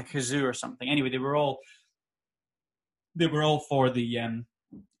think it was a kazoo or something. Anyway, they were all for the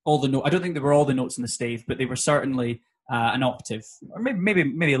all the note. I don't think they were all the notes in the stave, but they were certainly an octave, or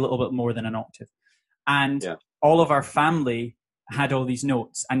maybe a little bit more than an octave. And all of our family had all these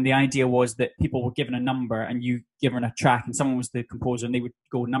notes, and the idea was that people were given a number and you given a track, and someone was the composer, and they would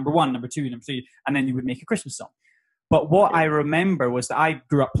go number 1, number 2, number 3, and then you would make a Christmas song. But what I remember was that I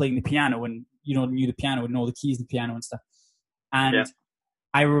grew up playing the piano, and knew the piano and all the keys of the piano and stuff. And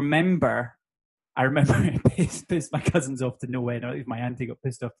I remember it pissed my cousins off to no end, or at least my auntie got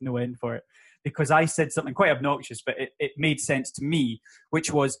pissed off to no end for it, because I said something quite obnoxious, but it made sense to me, which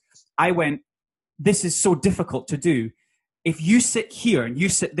was, I went, this is so difficult to do. If you sit here and you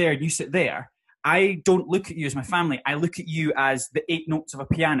sit there and you sit there, I don't look at you as my family. I look at you as the 8 notes of a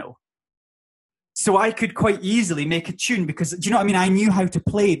piano. So I could quite easily make a tune because, do you know what I mean? I knew how to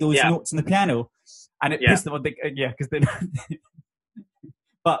play those notes on the piano, and it pissed them off. Because then.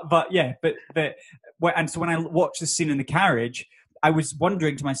 And so when I watched the scene in the carriage, I was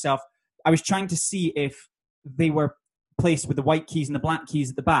wondering to myself, I was trying to see if they were placed with the white keys and the black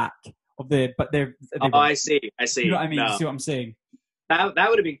keys at the back. I see. You know what I mean? No. You see what I'm saying? That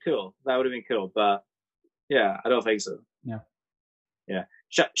would have been cool. But yeah, I don't think so. No. Yeah.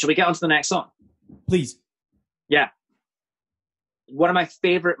 Shall we get on to the next song? Please. Yeah. One of my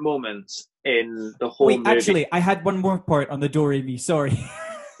favorite moments in the whole movie. Actually, I had one more part on the Do Re Mi. Sorry.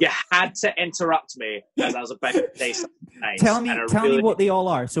 You had to interrupt me as I was about to say something nice. Tell me what they all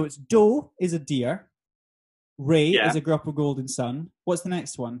are. So it's Do is a deer. Re is a drop of golden sun. What's the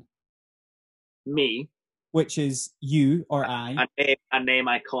next one? Me, which is you or I. A name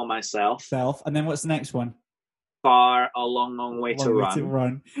I call myself. Self. And then what's the next one? Far, a long, long way to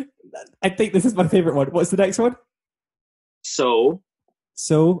run. I think this is my favorite one. What's the next one? So.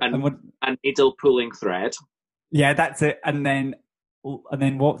 And what? A needle pulling thread. Yeah, that's it. And then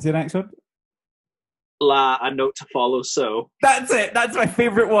what's the next one? La, a note to follow. So. That's it. That's my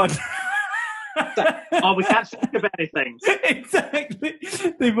favorite one. Oh, we can't think of anything. Exactly.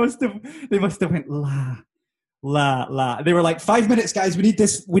 They must have went la. They were like, 5 minutes, guys. We need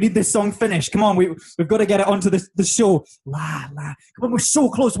this song finished. Come on, we've got to get it onto the show. La. Come on, we're so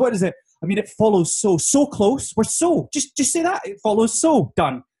close. What is it? I mean, it follows so close. We're so. Just say that. It follows so.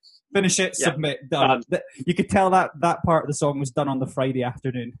 Done. Finish it. Yeah. Submit. Done. You could tell that part of the song was done on the Friday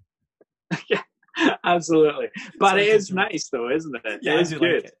afternoon. Yeah. Absolutely. But it is nice though, isn't it? Yeah, it is good.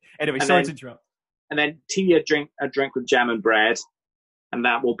 Like it. Anyway, sorry to interrupt. And then tea, a drink with jam and bread, and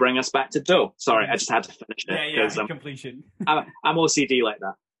that will bring us back to dough. Sorry, I just had to finish it because completion. I'm OCD like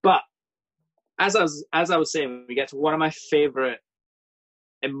that. But as I was saying, we get to one of my favorite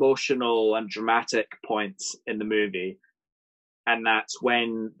emotional and dramatic points in the movie, and that's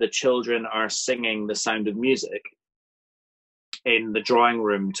when the children are singing The Sound of Music in the drawing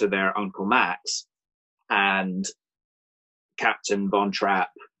room to their Uncle Max, and Captain Von Trapp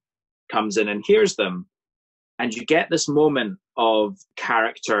comes in and hears them, and you get this moment of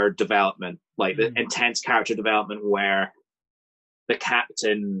character development, like the intense character development where the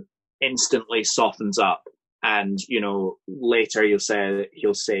captain instantly softens up, and later he'll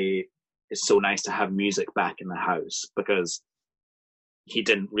say it's so nice to have music back in the house, because he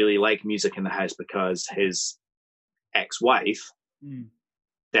didn't really like music in the house because his ex-wife,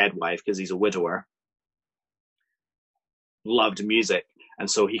 dead wife, because he's a widower, loved music, and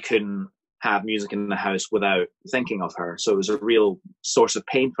so he couldn't have music in the house without thinking of her. So it was a real source of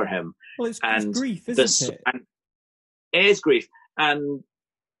pain for him. Well, it's grief, isn't it? And it is grief, and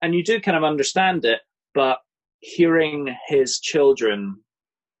you do kind of understand it, but hearing his children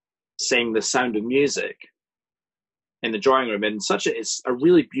sing The Sound of Music in the drawing room, and it's a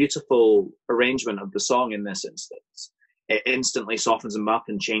really beautiful arrangement of the song in this instance. It instantly softens him up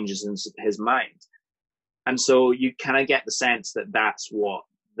and changes his mind. And so you kind of get the sense that that's what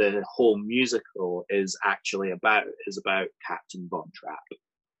the whole musical is actually about, Captain Von Trapp.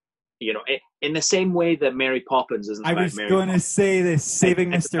 In the same way that Mary Poppins isn't about Mary Poppins. I was going to say this, saving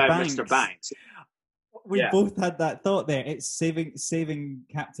Mr. Banks. Mr. Banks. We both had that thought there. It's saving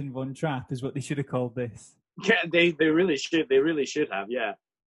Captain Von Trapp is what they should have called this. Yeah, they really should. They really should have, yeah.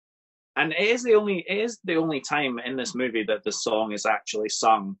 And it is the only time in this movie that the song is actually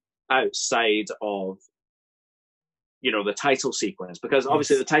sung outside of the title sequence, because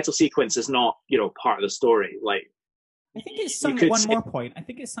obviously the title sequence is not part of the story. Like, I think it's sung at one more point. I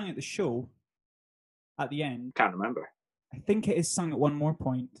think it's sung at the show at the end. Can't remember. I think it is sung at one more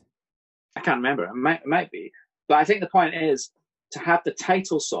point. I can't remember. It might be, but I think the point is to have the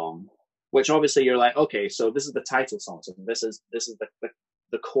title song, which obviously you're like, okay, so this is the title song, so this is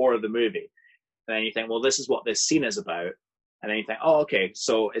the core of the movie, and then you think, well, this is what this scene is about, and then you think, oh, okay,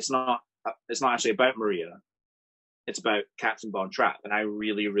 so it's not actually about Maria, it's about Captain Von Trapp, and I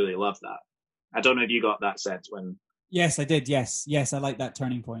really, really love that. I don't know if you got that sense when. Yes, I did. Yes, I like that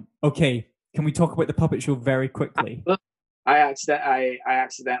turning point. Okay, can we talk about the puppet show very quickly? I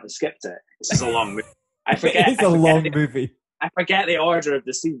accidentally skipped it. This is a long movie. It's a long movie. I forget the order of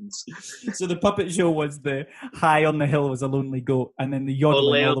the scenes. So the puppet show was the High on the Hill was a lonely goat, and then the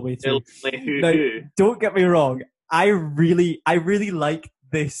yodeling all the way through. Now, don't get me wrong. I really like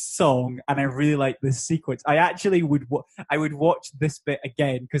this song, and I really like this sequence. I actually would watch this bit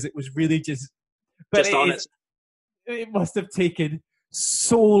again, because it was really just. But it must have taken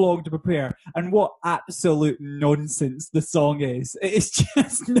so long to prepare, and what absolute nonsense the song is. It's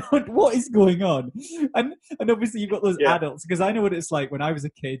just not what is going on, and obviously you've got those adults, because I know what it's like when I was a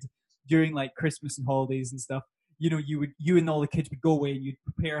kid during like Christmas and holidays and stuff. You and all the kids would go away and you'd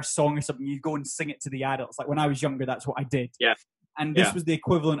prepare a song or something, you'd go and sing it to the adults. Like when I was younger, that's what I did. Yeah. And this was the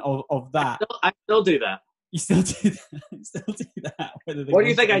equivalent of that. I still do that. You still do that. You still do that. What do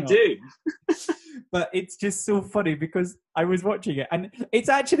you think I do? But it's just so funny because I was watching it, and it's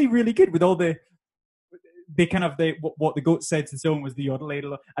actually really good with all the what the goat said to the song was the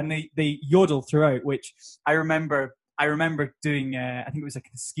yodel, and they yodel throughout, which I remember doing. I think it was like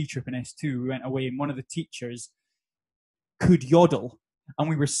a ski trip in S2. We went away, and one of the teachers could yodel. And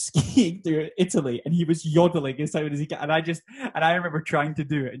we were skiing through Italy, and he was yodeling as loud as he can. And I remember trying to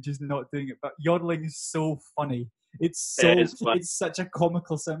do it and just not doing it. But yodeling is so funny. It's such a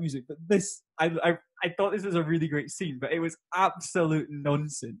comical sound music. But this, I thought this was a really great scene, but it was absolute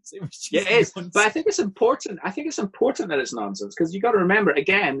nonsense. It was just it is. Nonsense. But I think it's important. I think it's important that it's nonsense, because you got to remember,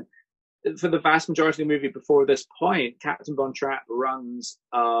 again, for the vast majority of the movie before this point, Captain Von Trapp runs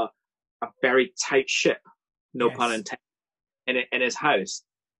a very tight ship. No pun intended. In his house,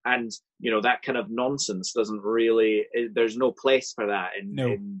 and that kind of nonsense doesn't really. There's no place for that in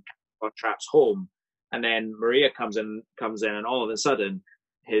Von Trapp's home. And then Maria comes in, and all of a sudden,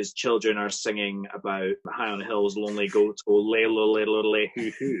 his children are singing about High on the Hill's lonely goats, oh lay lo lay lo lay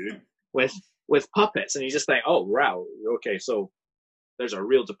hoo hoo, with puppets, and you just think, oh wow, okay, so there's a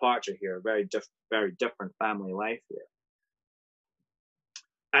real departure here, very different family life here,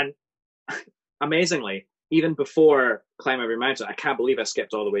 and amazingly. Even before Climb Every Mountain, I can't believe I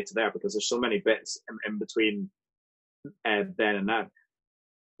skipped all the way to there, because there's so many bits in between then and now.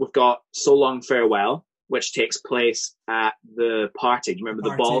 We've got So Long Farewell, which takes place at the party. Do you remember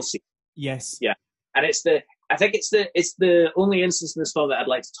the ball scene? Yes. Yeah. And I think it's the only instance in this film that I'd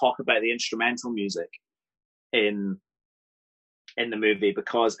like to talk about the instrumental music in the movie,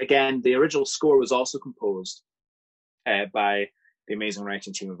 because again, the original score was also composed by the amazing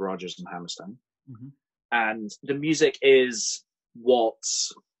writing team of Rodgers and Hammerstein. Mm-hmm. And the music is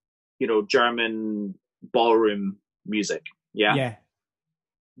waltz, German ballroom music. Yeah. Yeah.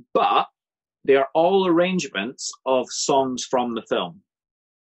 But they are all arrangements of songs from the film.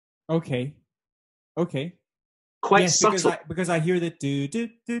 Okay. Quite Yes, subtle. because I hear the do do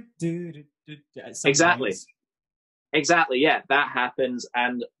do do do do at some Exactly. points. Exactly. Yeah, that happens,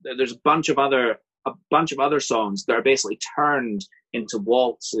 and there's a bunch of other songs that are basically turned into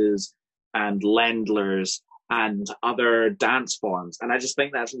waltzes and Ländlers and other dance forms, and I just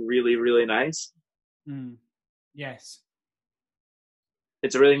think that's really, really nice. Yes.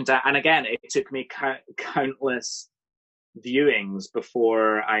 It's really, and again, it took me countless viewings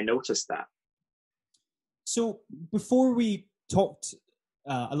before I noticed that. So before we talked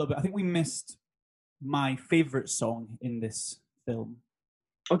a little bit, I think we missed my favorite song in this film.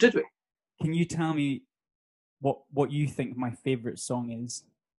 Oh, did we? Can you tell me what you think my favorite song is?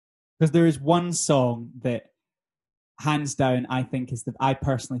 Because there is one song that, hands down, I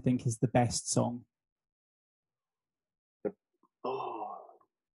personally think is the best song. Oh.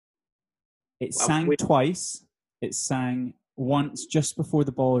 It sang twice. It sang once just before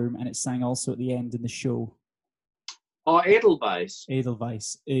the ballroom, and it sang also at the end in the show. Oh, Edelweiss.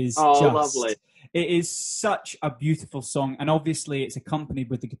 Edelweiss is lovely. It is such a beautiful song, and obviously it's accompanied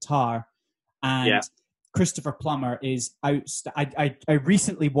with the guitar. And Christopher Plummer is I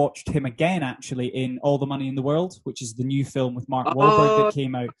recently watched him again, actually, in All the Money in the World, which is the new film with Mark Wahlberg that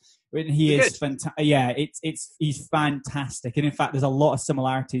came out. And he is fantastic. Yeah, he's fantastic, and in fact, there's a lot of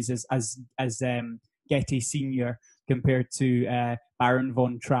similarities as Getty Senior compared to Baron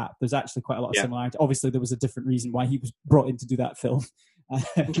von Trapp. There's actually quite a lot of similarity. Obviously, there was a different reason why he was brought in to do that film.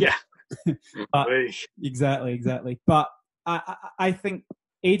 But, exactly. But I think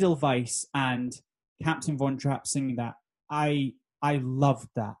Edelweiss and Captain von Trapp singing that, I loved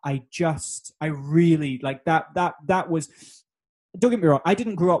that. I really like that. That was. Don't get me wrong, I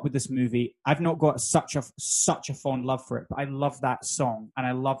didn't grow up with this movie. I've not got such a fond love for it, but I love that song, and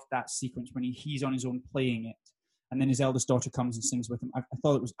I love that sequence when he's on his own playing it, and then his eldest daughter comes and sings with him. I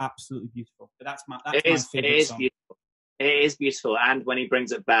thought it was absolutely beautiful. But that's my favorite song. Beautiful. It is beautiful, and when he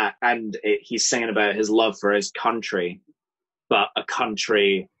brings it back, and he's singing about his love for his country, but a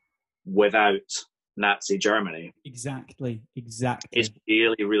country without Nazi Germany. Exactly. It's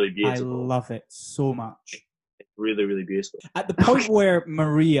really, really beautiful. I love it so much. Really, really beautiful. At the point where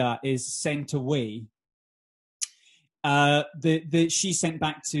Maria is sent away, she's sent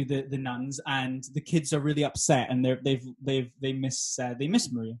back to the nuns, and the kids are really upset, and they miss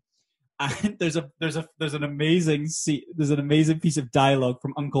Maria. And there's an amazing piece of dialogue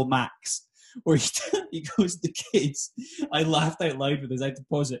from Uncle Max where he goes to the kids. I laughed out loud with this. I had to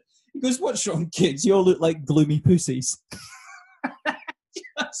pause it. He goes, "What's wrong, kids? You all look like gloomy pussies."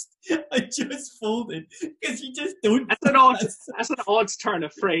 I just folded because you just don't. That's an odd turn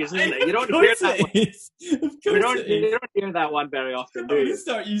of phrase, isn't it? You don't hear that one. You don't hear that one very often, do you?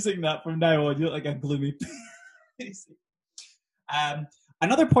 Start using that from now on. You look like a gloomy.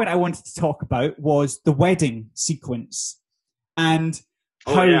 Another point I wanted to talk about was the wedding sequence and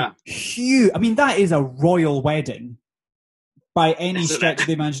how huge. I mean, that is a royal wedding by any stretch of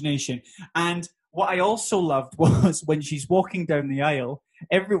the imagination. And what I also loved was when she's walking down the aisle,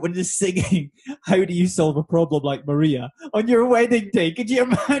 everyone is singing "How Do You Solve a Problem Like Maria" on your wedding day. Could you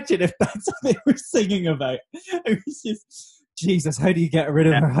imagine if that's what they were singing about? It was just, Jesus, how do you get rid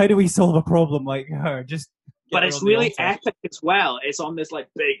of her? How do we solve a problem like her? But it's really epic as well. It's on this like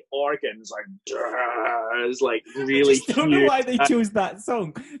big organ. It's like, it's like really. I don't know why they chose that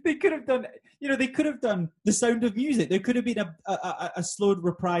song. They could have done, they could have done The Sound of Music. There could have been a slowed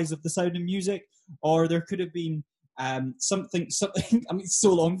reprise of The Sound of Music, or there could have been something. I mean,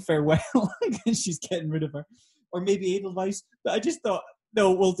 So Long Farewell. She's getting rid of her, or maybe Edelweiss. But I just thought,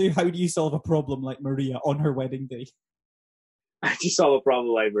 no, we'll do How Do You Solve a Problem Like Maria on her wedding day. I just solve a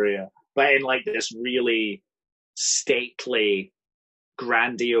problem like Maria, but in like this really stately,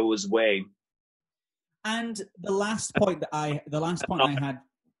 grandiose way. And the last point I had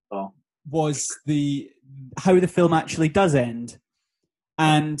was how the film actually does end.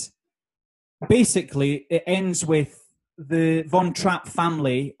 And basically it ends with the Von Trapp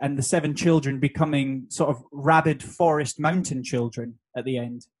family and the 7 children becoming sort of rabid forest mountain children at the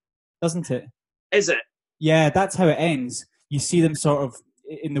end, doesn't it? Is it? Yeah, that's how it ends. You see them sort of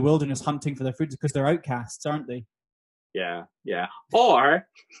in the wilderness hunting for their food because they're outcasts, aren't they? Yeah. Or,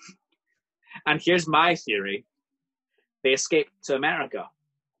 and here's my theory, they escaped to America.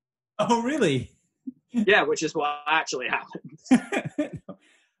 Oh, really? Yeah, which is what actually happened.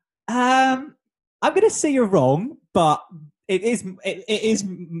 I'm going to say you're wrong, but it is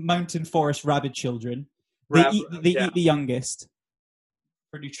mountain forest rabid children. They eat the youngest.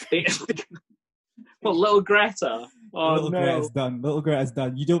 for nutrition. Well, little Greta. Oh Little no. Greta's done. Little Greta's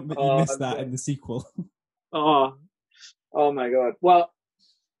done. You miss that in the sequel. Oh my god. Well,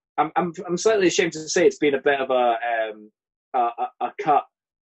 I'm slightly ashamed to say it's been a bit of a cut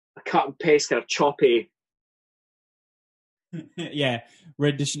and paste kind of choppy. Yeah,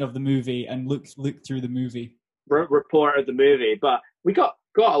 rendition of the movie and look through the movie. Report of the movie, but we got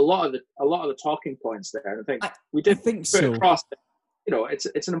a lot of the talking points there, and I think we did think put so. across that,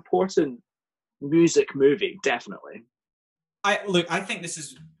 it's an important music movie, definitely. I think this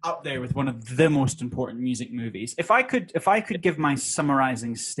is up there with one of the most important music movies. If I could give my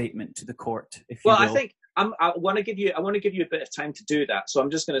summarizing statement to the court, if you will. I think I want to give you a bit of time to do that. So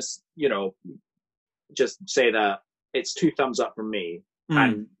I'm just going to, just say that it's 2 thumbs up from me.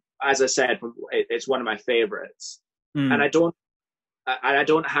 And as I said, it's one of my favorites. And I don't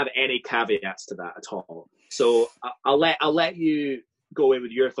have any caveats to that at all. So I'll let you go away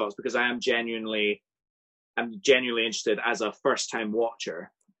with your thoughts, because I'm genuinely interested as a first time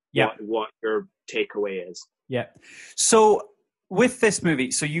watcher. Yeah. What your takeaway is. Yeah. So with this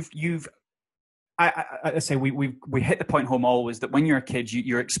movie, so I say we hit the point home always that when you're a kid,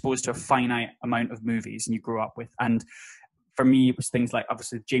 you're exposed to a finite amount of movies and you grow up with. And for me, it was things like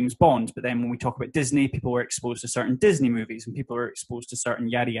obviously James Bond. But then when we talk about Disney, people were exposed to certain Disney movies, and people were exposed to certain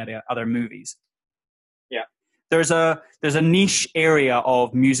yada yada other movies. Yeah. There's a niche area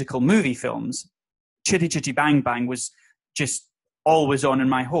of musical movie films. Chitty Chitty Bang Bang was just always on in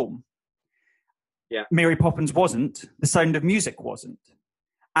my home. Yeah. Mary Poppins wasn't. The Sound of Music wasn't.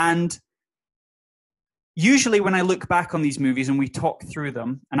 And usually when I look back on these movies and we talk through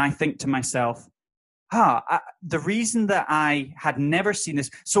them, and I think to myself, the reason that I had never seen this,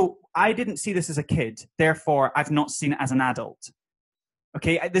 so I didn't see this as a kid, therefore I've not seen it as an adult.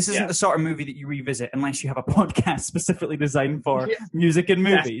 Okay, this isn't the sort of movie that you revisit unless you have a podcast specifically designed for music and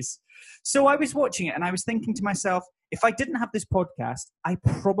movies. So I was watching it and I was thinking to myself, if I didn't have this podcast, I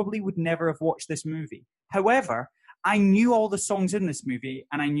probably would never have watched this movie. However, I knew all the songs in this movie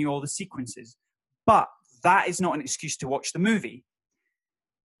and I knew all the sequences, but that is not an excuse to watch the movie.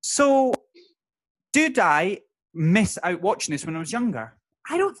 So did I miss out watching this when I was younger?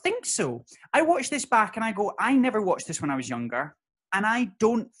 I don't think so. I watched this back and I go, I never watched this when I was younger. And I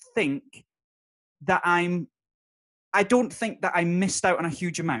don't think that I missed out on a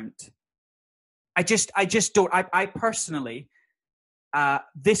huge amount. I just don't. I personally,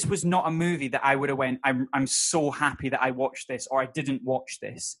 this was not a movie that I would have went, I'm so happy that I watched this, or I didn't watch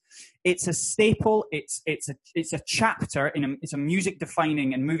this. It's a staple. It's a chapter it's a music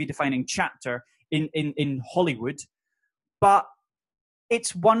defining and movie defining chapter in Hollywood, but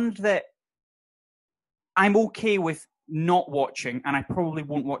it's one that I'm okay with not watching, and I probably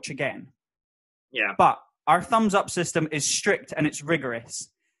won't watch again. Yeah. But our thumbs up system is strict and it's rigorous.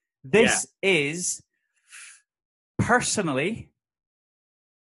 This is personally,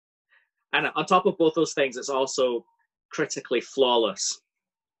 and on top of both those things, it's also critically flawless.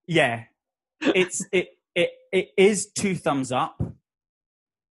 Yeah. It is 2 thumbs up.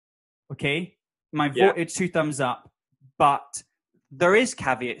 Okay? My vote is 2 thumbs up, but there is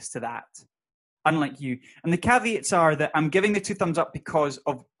caveats to that. Unlike you. And the caveats are that I'm giving the 2 thumbs up because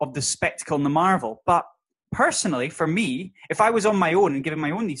of the spectacle and the marvel. But personally, for me, if I was on my own and giving my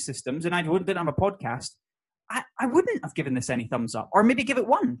own these systems and I didn't have a podcast, I wouldn't have given this any thumbs up, or maybe give it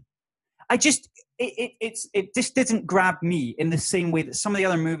 1. It just didn't grab me in the same way that some of the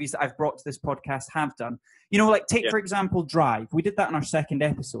other movies that I've brought to this podcast have done. Like for example, Drive. We did that in our 2nd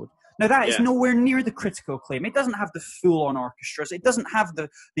episode. Now, that is nowhere near the critical acclaim. It doesn't have the full-on orchestras. It doesn't have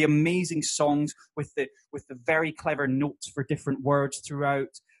the amazing songs with the very clever notes for different words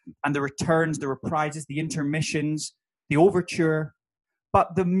throughout, and the returns, the reprises, the intermissions, the overture.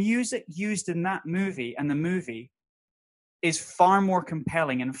 But the music used in that movie and the movie is far more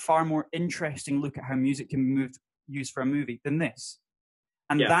compelling and far more interesting look at how music can be used for a movie than this.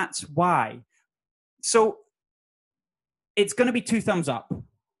 And that's why. So it's going to be 2 thumbs up.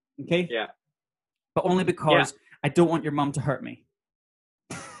 Okay? Yeah. But only because I don't want your mum to hurt me.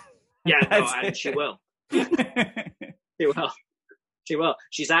 Yeah, no, and she will. She will. She will.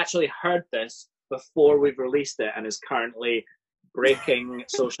 She's actually heard this before we've released it and is currently breaking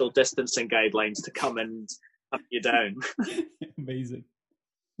social distancing guidelines to come and hunt you down. Amazing.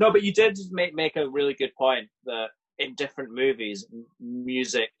 No, but you did make a really good point that in different movies,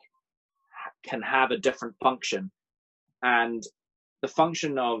 music can have a different function. And the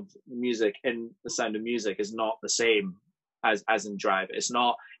function of music in The Sound of Music is not the same as in Drive. It's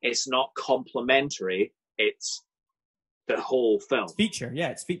not complementary. It's the whole film. It's feature. Yeah,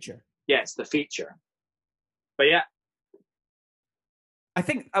 it's feature. Yeah, it's the feature. But I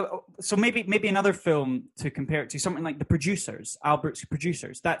think so. Maybe another film to compare it to, something like The Producers, Albert's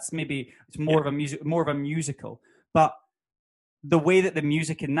Producers. That's maybe it's more of a musical, but the way that the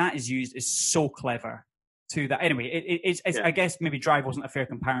music in that is used is so clever. To that anyway, it's I guess maybe Drive wasn't a fair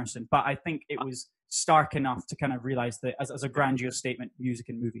comparison, but I think it was stark enough to kind of realize that as a grandiose statement, music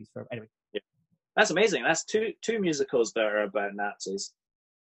in movies. Anyway, that's amazing. That's two musicals that are about Nazis.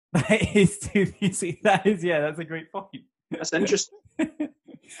 That is two music. That's a great point. That's interesting.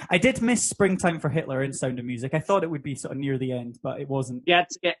 I did miss Springtime for Hitler in Sound of Music. I thought it would be sort of near the end, but it wasn't. If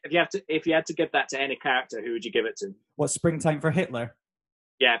you had to give that to any character, who would you give it to? What, Springtime for Hitler?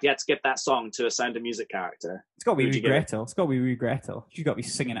 Yeah, if you had to give that song to a Sound of Music character, it's got to be Wee Gretel. It's got to be Wee Gretel. She's got to be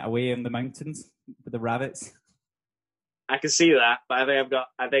singing it away in the mountains with the rabbits. I can see that, but I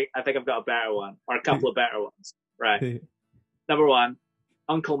think I've got a better one, or a couple of better ones. Right. Number one,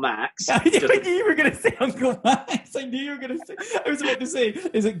 Uncle Max. I knew you were going to say Uncle Max. I knew you were going to say. I was about to say,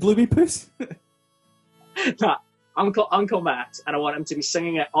 is it Gloomy Puss? No, Uncle Max, and I want him to be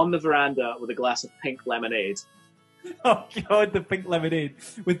singing it on the veranda with a glass of pink lemonade. Oh God, the pink lemonade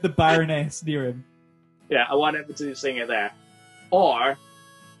with the Baroness near him. Yeah, I want him to sing it there. Or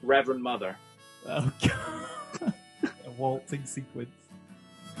Reverend Mother. Oh God. A waltzing sequence.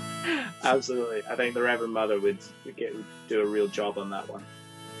 Absolutely. I think the Reverend Mother would do a real job on that one.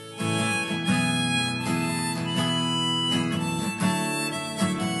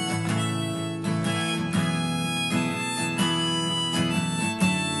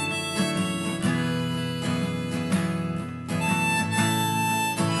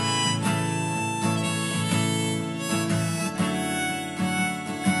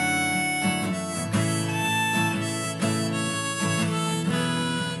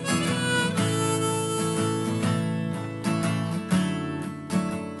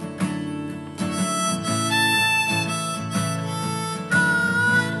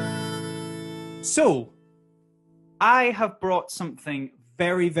 So, I have brought something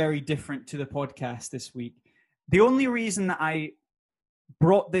very, very different to the podcast this week. The only reason that I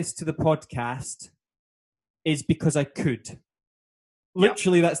brought this to the podcast is because I could.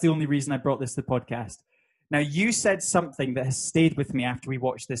 Literally, that's the only reason I brought this to the podcast. Now, you said something that has stayed with me after we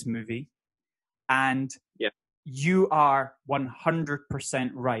watched this movie, and you are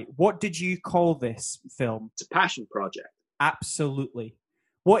 100% right. What did you call this film? It's a passion project. Absolutely.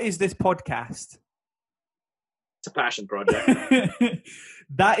 What is this podcast? It's a passion project.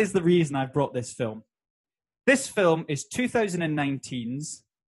 That is the reason I've brought this film. This film is 2019's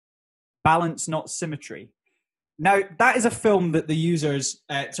Balance Not Symmetry. Now, that is a film that the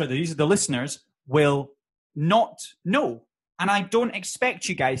listeners will not know. And I don't expect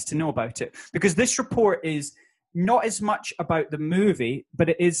you guys to know about it, because this report is not as much about the movie, but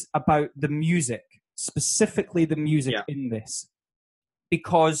it is about the music, specifically the music in this.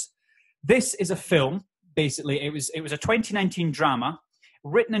 Because this is a film, basically, it was a 2019 drama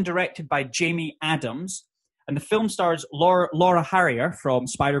written and directed by Jamie Adams, and the film stars Laura Harrier from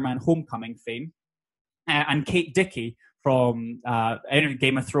Spider-Man Homecoming fame, and Kate Dickie from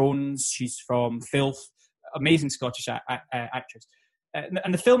Game of Thrones. She's from Filth, amazing Scottish actress.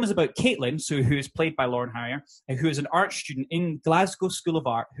 And the film is about Caitlin, who is played by Lauren Harrier, who is an art student in Glasgow School of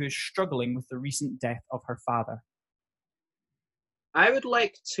Art who is struggling with the recent death of her father. I would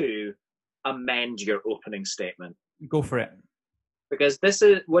like to amend your opening statement. Go for it. Because this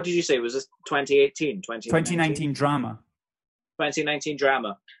is, what did you say? Was this 2018? 2019 drama. 2019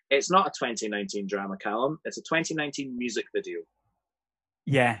 drama. It's not a 2019 drama, Callum. It's a 2019 music video.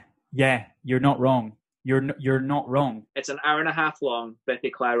 Yeah. You're not wrong. You're not wrong. It's an hour and a half long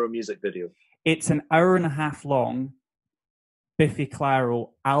Biffy Clyro music video. It's an hour and a half long Biffy Clyro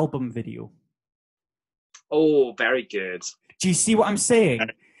album video. Oh, very good. Do you see what I'm saying?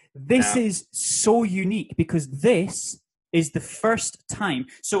 This is so unique because this is the first time.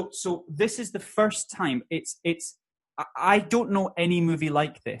 So this is the first time. I don't know any movie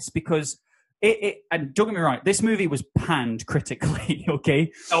like this because and don't get me wrong, this movie was panned critically.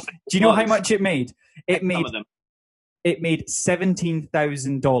 Okay, do you know how much it made? It made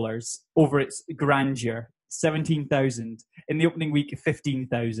 $17,000 over its grandeur. 17,000 in the opening week,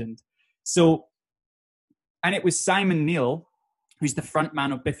 15,000. So, and it was Simon Neil, who's the front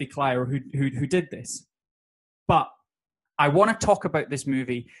man of Biffy Clyro, who did this. But I want to talk about this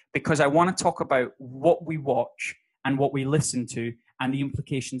movie because I want to talk about what we watch and what we listen to and the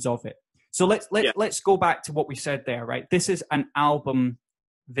implications of it. So let's go back to what we said there, right? This is an album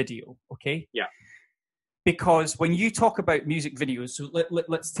video, okay? Yeah. Because when you talk about music videos, so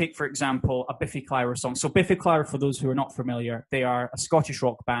let's take, for example, a Biffy Clyro song. So Biffy Clyro, for those who are not familiar, they are a Scottish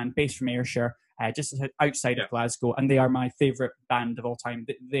rock band based from Ayrshire. just outside of Glasgow, and they are my favourite band of all time.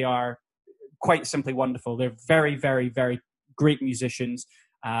 They are quite simply wonderful. They're very, very, very great musicians,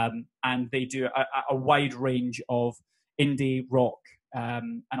 and they do a wide range of indie rock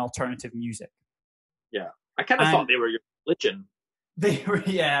and alternative music. Yeah, I kind of thought they were your religion. They were,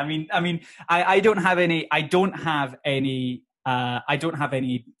 yeah. I don't have any. I don't have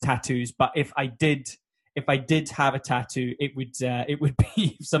any tattoos. But if I did have a tattoo, it would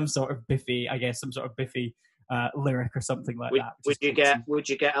be some sort of Biffy, I guess, some sort of Biffy lyric or something like that. Would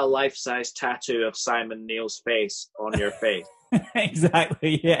you get a life-size tattoo of Simon Neil's face on your face?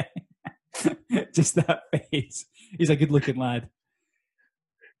 Exactly. Yeah. Just that face. He's a good-looking lad.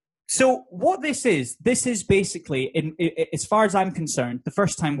 So what this is basically, as far as I'm concerned, the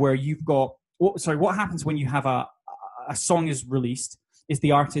first time where you've got. What happens when you have a song is released is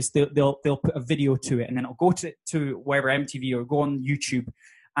the artist they'll put a video to it, and then it'll go to wherever MTV or go on YouTube,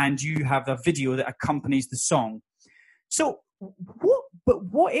 and you have a video that accompanies the song. So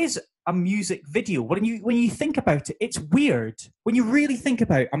what is a music video? When you think about it, it's weird when you really think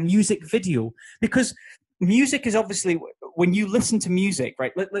about a music video, because music is obviously, when you listen to music,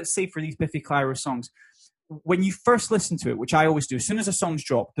 right? Let's say for these Biffy Clyro songs, when you first listen to it, which I always do, as soon as a song's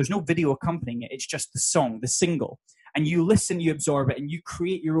dropped, there's no video accompanying it. It's just the song, the single. And you listen, you absorb it, and you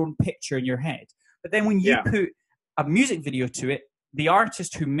create your own picture in your head. But then when you put a music video to it, the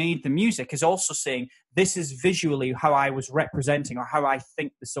artist who made the music is also saying, this is visually how I was representing, or how I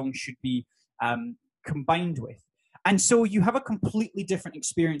think the song should be combined with. And so you have a completely different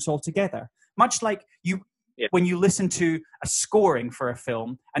experience altogether. Much like when you listen to a scoring for a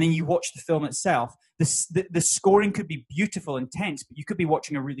film and then you watch the film itself, the scoring could be beautiful and tense, but you could be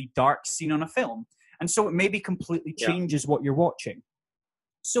watching a really dark scene on a film. And so it maybe completely changes what you're watching.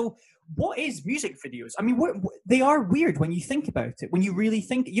 So what is music videos? I mean, they are weird when you think about it. When you really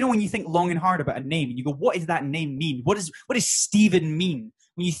think, when you think long and hard about a name, and you go, what does that name mean? What does Stephen mean?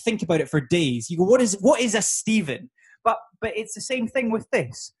 When you think about it for days, you go, what is a Stephen? But it's the same thing with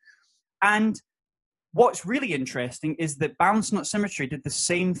this. And what's really interesting is that Balance Not Symmetry did the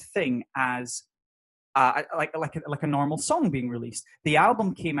same thing as like a normal song being released. The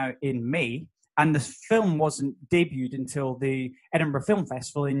album came out in May, and the film wasn't debuted until the Edinburgh Film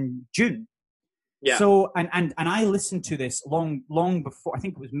Festival in June. Yeah. So and I listened to this long before, I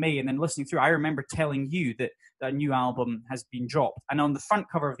think it was May, and then listening through, I remember telling you that a new album has been dropped. And on the front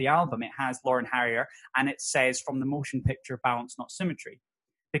cover of the album, it has Lauren Harrier, and it says, from the motion picture Balance Not Symmetry.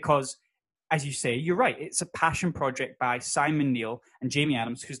 Because, as you say, you're right, it's a passion project by Simon Neil and Jamie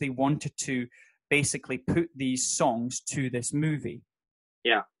Adams, because they wanted to basically put these songs to this movie.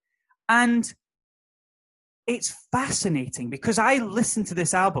 Yeah. And it's fascinating because I listened to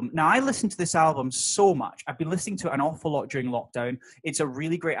this album. Now, I listened to this album so much. I've been listening to it an awful lot during lockdown. It's a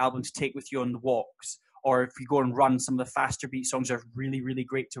really great album to take with you on the walks, or if you go and run. Some of the faster beat songs are really, really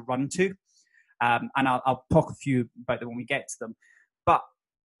great to run to. And I'll talk a few about them when we get to them. But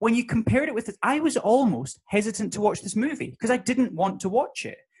when you compared it with it, I was almost hesitant to watch this movie because I didn't want to watch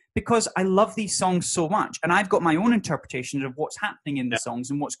it, because I love these songs so much. And I've got my own interpretation of what's happening in the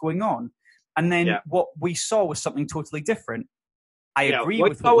songs and what's going on. And then what we saw was something totally different. I agree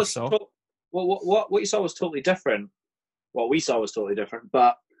with what we saw. What you saw was totally different. What we saw was totally different.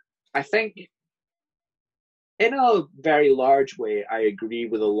 But I think in a very large way, I agree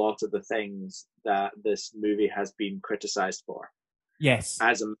with a lot of the things that this movie has been criticized for. Yes.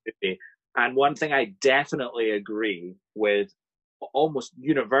 As a movie. And one thing I definitely agree with almost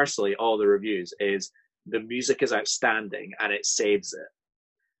universally all the reviews is the music is outstanding and it saves it.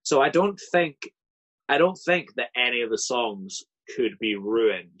 So I don't think that any of the songs could be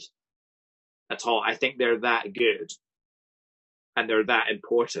ruined at all. I think they're that good and they're that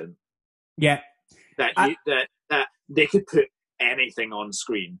important. Yeah. That they could put anything on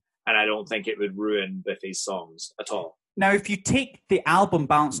screen and I don't think it would ruin Biffy's songs at all. Now, if you take the album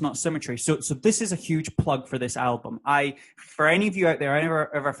Balance Not Symmetry, so this is a huge plug for this album. For any of you out there, any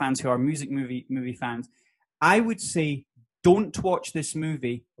of our fans who are movie fans, I would say, don't watch this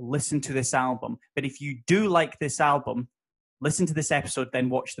movie, listen to this album. But if you do like this album, listen to this episode, then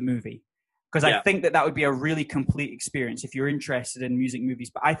watch the movie. Because I think that would be a really complete experience if you're interested in music movies.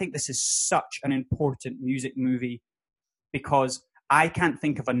 But I think this is such an important music movie because I can't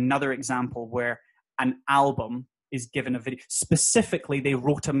think of another example where an album is given a video. Specifically, they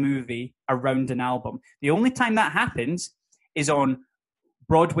wrote a movie around an album. The only time that happens is on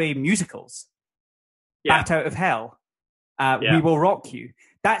Broadway musicals. Bat Out of Hell. We Will Rock You.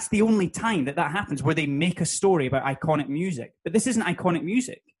 That's the only time that happens, where they make a story about iconic music. But this isn't iconic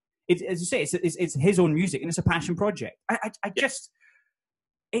music. As you say, it's his own music, and it's a passion project. I just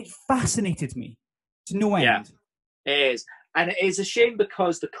it fascinated me to no end. Yeah. It is. And it is a shame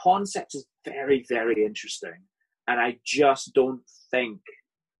because the concept is very, very interesting. And I just don't think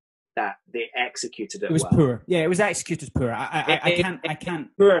that they executed it well. It was poor. Yeah, it was executed poor. I can't.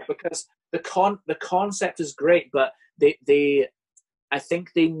 Poor because the concept is great, but I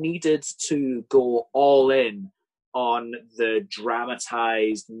think they needed to go all in on the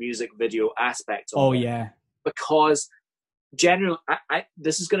dramatized music video aspect of it. Yeah. Because generally,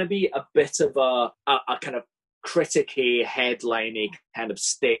 this is going to be a bit of a kind of critic-y, headline-y kind of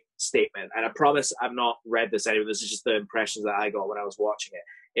statement. And I promise I've not read this anyway. This is just the impressions that I got when I was watching it.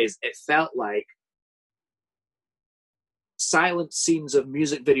 Is it felt like silent scenes of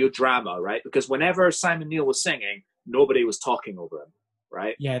music video drama, right? Because whenever Simon Neil was singing, nobody was talking over him,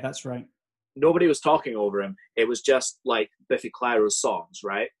 right? Yeah, that's right. Nobody was talking over him. It was just like Biffy Clyro's songs,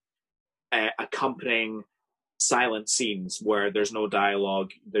 right? Accompanying silent scenes where there's no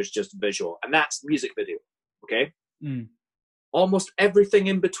dialogue, there's just visual. And that's music video, okay? Mm. Almost everything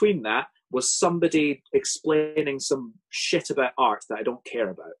in between that was somebody explaining some shit about art that I don't care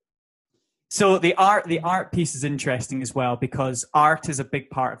about. So the art piece is interesting as well, because art is a big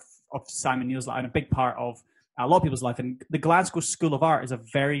part of Simon Neil's life and a big part of a lot of people's life. And the Glasgow School of Art is a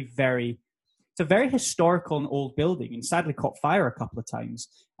very historical and old building, and sadly caught fire a couple of times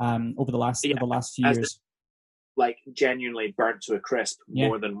over the last few years. Like genuinely burnt to a crisp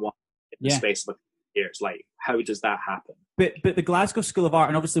more than one in the space of years. Like, how does that happen? But the Glasgow School of Art,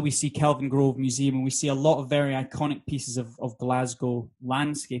 and obviously we see Kelvin Grove Museum, and we see a lot of very iconic pieces of Glasgow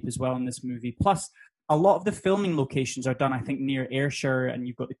landscape as well in this movie. Plus, a lot of the filming locations are done, I think, near Ayrshire, and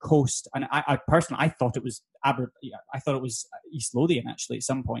you've got the coast. And I personally, I thought it was East Lothian actually at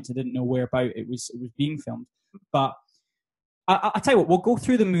some point. I didn't know whereabout it was being filmed. But I'll tell you what, we'll go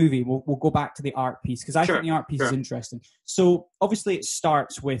through the movie. We'll go back to the art piece, because I think the art piece is interesting. So obviously it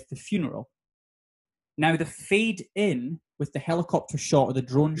starts with the funeral. Now the fade in with the helicopter shot or the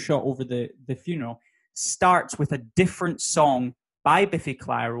drone shot over the funeral starts with a different song by Biffy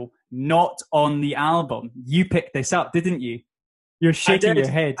Clyro, not on the album. You picked this up, didn't you? You're shaking your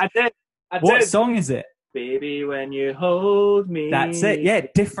head. I did. What song is it? Baby, when you hold me. That's it. Yeah,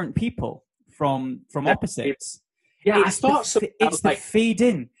 different people from opposites. Yeah, it's the fade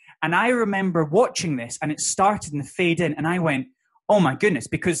in. And I remember watching this, and it started in the fade in, and I went, oh my goodness,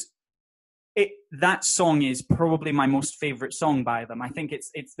 because that song is probably my most favorite song by them. I think it's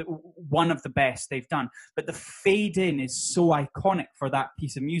one of the best they've done. But the fade in is so iconic for that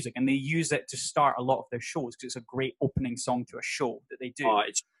piece of music, and they use it to start a lot of their shows because it's a great opening song to a show that they do. Oh,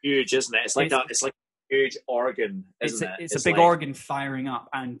 it's huge, isn't it? It's like a huge organ, isn't it? It's a big organ firing up,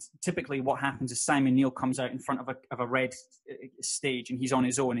 and typically what happens is Simon Neil comes out in front of a red stage, and he's on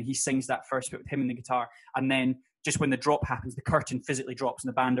his own, and he sings that first bit with him and the guitar, and then just when the drop happens, the curtain physically drops and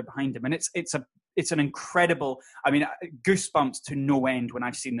the band are behind him. And it's an incredible, I mean, goosebumps to no end when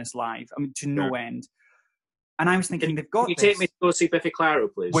I've seen this live. I mean, to no end. And I was thinking, they've got Can you take me to go see Biffy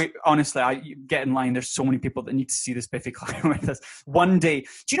Clyro, please? Wait, honestly, get in line. There's so many people that need to see this Biffy Clyro with us one day.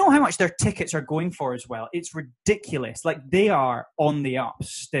 Do you know how much their tickets are going for as well? It's ridiculous. Like, they are on the up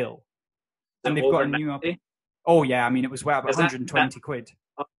still. And they've got a new up. Oh, yeah. I mean, it was about 120 quid.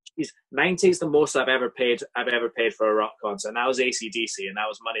 90 is the most I've ever paid for a rock concert, and that was AC/DC, and that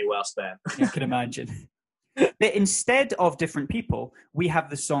was money well spent. I can imagine. But instead of different people, we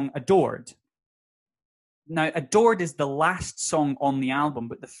have the song Adored. Now, Adored is the last song on the album,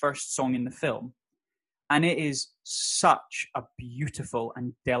 but the first song in the film. And it is such a beautiful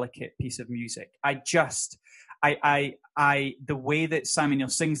and delicate piece of music. The way that Simon Neil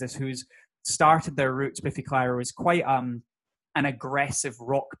sings this, who's started their roots, Biffy Clyro, is quite an aggressive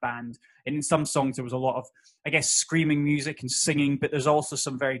rock band. And in some songs there was a lot of, I guess, screaming music and singing, but there's also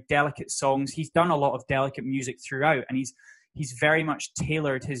some very delicate songs. He's done a lot of delicate music throughout, and he's very much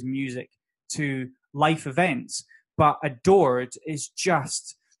tailored his music to life events. But Adored is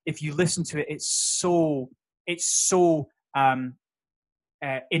just, if you listen to it, it's so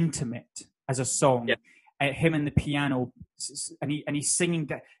intimate as a song. Yeah. Him and the piano, and he's singing.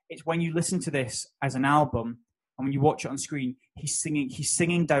 It's when you listen to this as an album, and when you watch it on screen, he's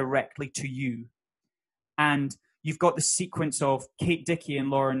singing directly to you. And you've got the sequence of Kate Dickie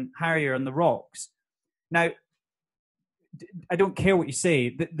and Lauren Harrier on the Rocks. Now, I don't care what you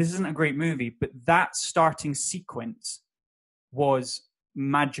say, this isn't a great movie, but that starting sequence was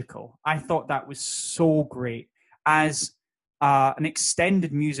magical. I thought that was so great. As an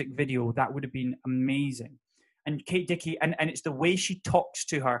extended music video, that would have been amazing. And Kate Dickie, and it's the way she talks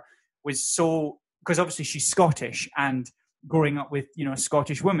to her was so, because obviously she's Scottish, and growing up with,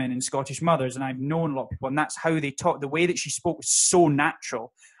 Scottish women and Scottish mothers, and I've known a lot of people, and that's how they talk. The way that she spoke was so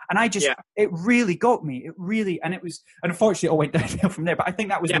natural, And it really got me. It really, and unfortunately it all went downhill from there, but I think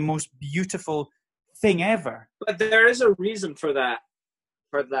that was the most beautiful thing ever. But there is a reason for that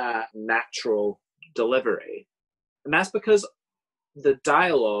natural delivery. And that's because the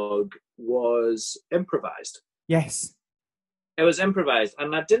dialogue was improvised. Yes. It was improvised.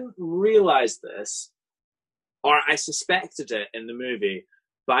 And I didn't realize this, or I suspected it in the movie,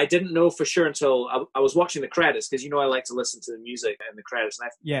 but I didn't know for sure until I was watching the credits, because I like to listen to the music in the credits. And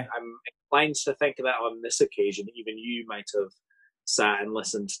I'm inclined to think of that on this occasion. Even you might have sat and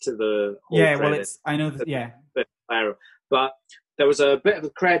listened to the whole credits. Well, I know that, But there was a bit of a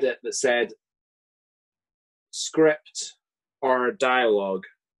credit that said script or dialogue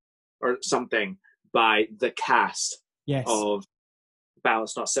or something by the cast of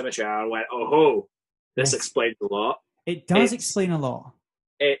Balance Not Symmetry. And I went, this explains a lot. It does explain a lot.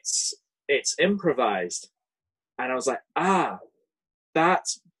 It's improvised. And I was like,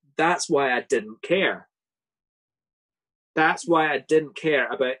 that's why I didn't care. That's why I didn't care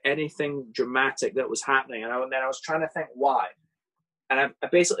about anything dramatic that was happening. And then I was trying to think why. And I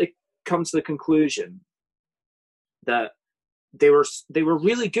basically come to the conclusion that they were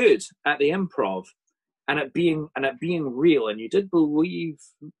really good at the improv and at being real. And you did believe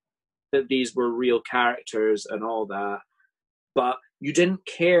that these were real characters and all that, but you didn't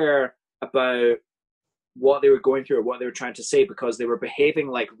care about what they were going through or what they were trying to say, because they were behaving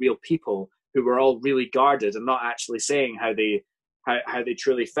like real people who were all really guarded and not actually saying how they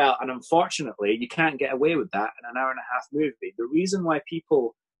truly felt. And unfortunately, you can't get away with that in an hour-and-a-half movie. The reason why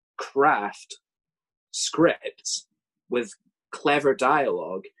people craft scripts with clever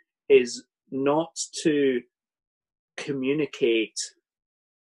dialogue is not to communicate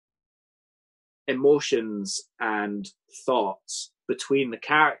emotions and thoughts between the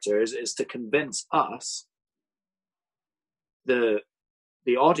characters, is to convince us, the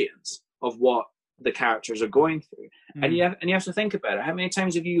audience, of what the characters are going through. And you have to think about it. How many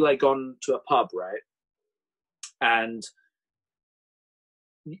times have you gone to a pub, right? And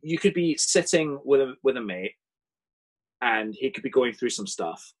you could be sitting with a mate, and he could be going through some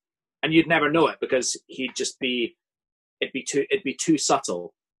stuff, and you'd never know it because it'd be too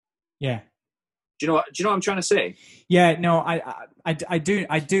subtle. Yeah. Do you know what I'm trying to say? Yeah, no, I do.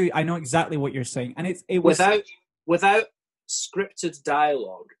 I know exactly what you're saying. And it was without scripted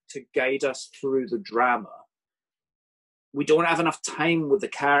dialogue to guide us through the drama, we don't have enough time with the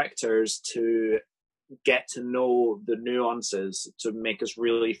characters to get to know the nuances to make us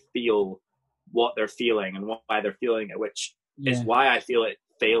really feel what they're feeling and why they're feeling it, which is why I feel it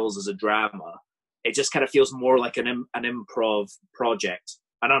fails as a drama. It just kind of feels more like an improv project,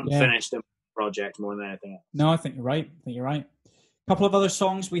 an unfinished project more than anything else. No, I think you're right. A couple of other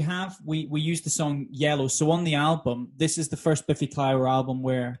songs we used the song Yellow. So on the album, this is the first Biffy Clyro album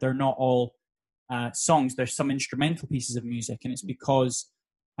where they're not all songs. There's some instrumental pieces of music, and it's because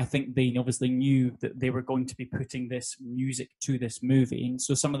I think they obviously knew that they were going to be putting this music to this movie. And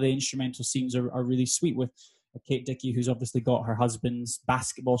so some of the instrumental scenes are really sweet, with Kate Dickie, who's obviously got her husband's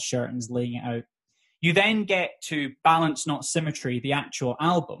basketball shirt and is laying it out. You then get to Balance Not Symmetry, the actual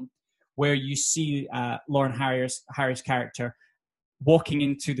album, where you see Lauren Harris' character walking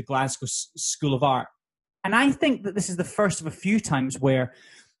into the Glasgow School of Art. And I think that this is the first of a few times where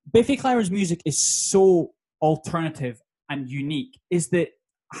Biffy Clyro's music is so alternative and unique, is that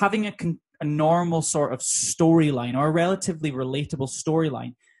having a normal sort of storyline, or a relatively relatable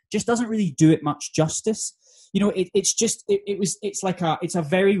storyline, just doesn't really do it much justice. It's a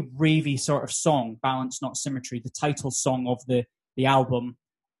very ravey sort of song, Balance Not Symmetry, the title song of the album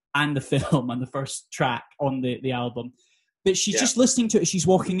and the film and the first track on the album. But she's just listening to it as she's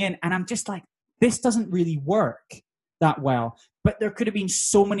walking in, and I'm just like, this doesn't really work that well. But there could have been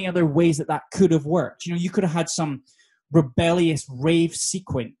so many other ways that could have worked. You could have had some rebellious rave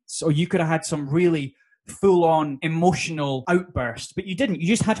sequence, or you could have had some really full-on emotional outburst, but you didn't. You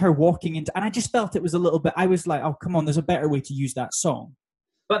just had her walking into, and I just felt it was a little bit, I was like, oh, come on, there's a better way to use that song.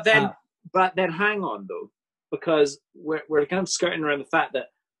 But then hang on, though, because we're kind of skirting around the fact that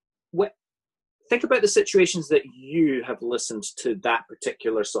think about the situations that you have listened to that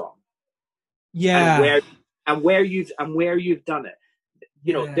particular song. Yeah. And where you've done it.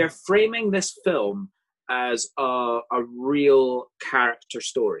 They're framing this film as a real character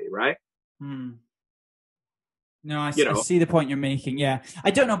story, right? No, I see the point you're making. Yeah,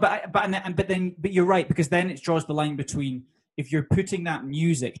 I don't know, but you're right, because then it draws the line between, if you're putting that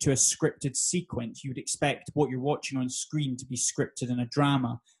music to a scripted sequence, you would expect what you're watching on screen to be scripted in a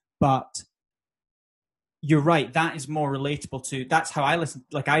drama, but you're right. That is more relatable to. That's how I listen.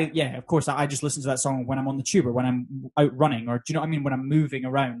 Like of course, I just listen to that song when I'm on the tube or when I'm out running, or do you know what I mean? When I'm moving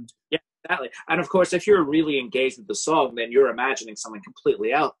around. Yeah, exactly. And of course, if you're really engaged with the song, then you're imagining something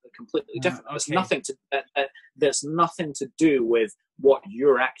completely different. Okay. There's nothing to do with what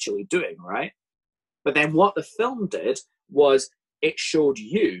you're actually doing, right? But then what the film did was it showed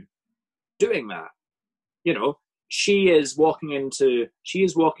you doing that. You know, she is walking into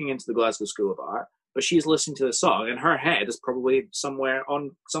the Glasgow School of Art, but she's listening to the song, and her head is probably somewhere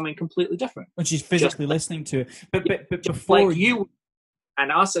on something completely different. When she's physically listening to it. But before like you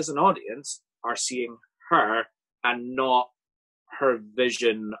and us as an audience are seeing her and not her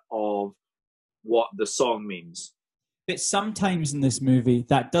vision of what the song means. But sometimes in this movie,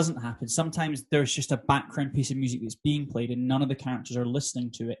 that doesn't happen. Sometimes there's just a background piece of music that's being played and none of the characters are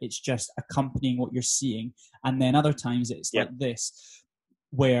listening to it. It's just accompanying what you're seeing. And then other times it's like this,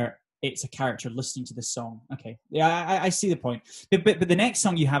 where it's a character listening to the song. Okay, yeah, I see the point. But the next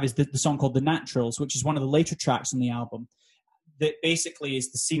song you have is the song called The Naturals, which is one of the later tracks on the album. That basically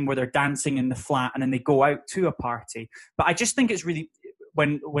is the scene where they're dancing in the flat and then they go out to a party. But I just think it's really,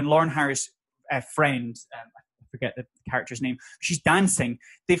 when Lauren Harris' friend, I forget the character's name, she's dancing.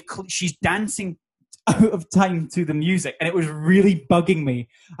 She's dancing out of time to the music, and it was really bugging me.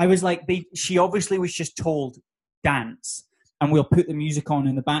 I was like, she obviously was just told dance, and we'll put the music on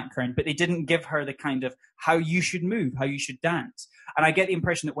in the background, but they didn't give her the kind of how you should move, how you should dance. And I get the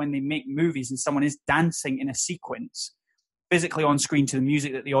impression that when they make movies and someone is dancing in a sequence, physically on screen to the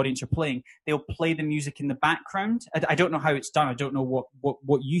music that the audience are playing, they'll play the music in the background. I don't know how it's done. I don't know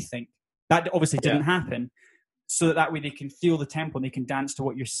what you think. That obviously didn't happen. So that way they can feel the tempo and they can dance to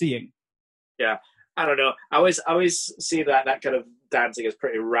what you're seeing. Yeah, I don't know. I always see that kind of dancing is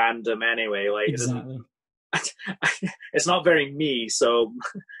pretty random anyway. Like, exactly. It's not very me, so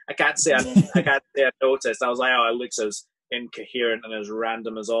I can't say I noticed. I was like, oh, it looks as incoherent and as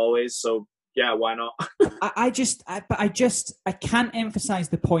random as always. So yeah, why not? I can't emphasize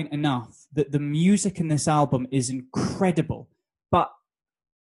the point enough that the music in this album is incredible, but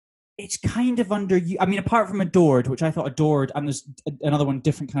it's kind of under you. I mean, apart from Adored, which I thought Adored, and there's another one,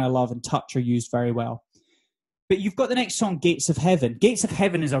 Different Kind of Love and Touch, are used very well. But you've got the next song, Gates of Heaven. Gates of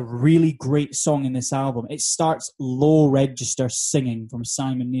Heaven is a really great song in this album. It starts low register singing from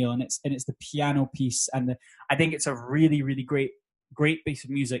Simon Neil, and it's the piano piece, and I think it's a really, really great piece of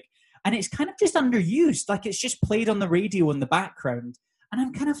music. And it's kind of just underused, like it's just played on the radio in the background. And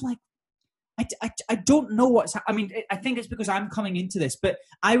I'm kind of like, I don't know I mean, I think it's because I'm coming into this, but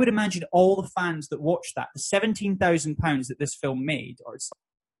I would imagine all the fans that watched that, the £17,000 that this film made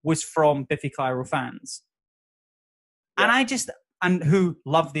was from Biffy Clyro fans. Yeah. And who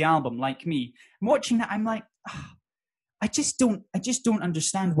love the album like me. Watching that, I'm like, I just don't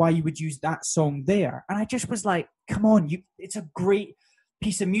understand why you would use that song there. And I just was like, come on, it's a great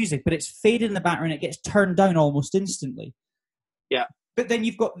piece of music, but it's faded in the background. It gets turned down almost instantly. Yeah. But then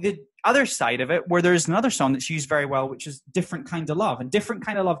you've got the other side of it where there's another song that's used very well, which is Different Kind of Love. And Different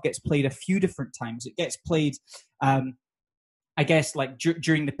Kind of Love gets played a few different times. It gets played, I guess, like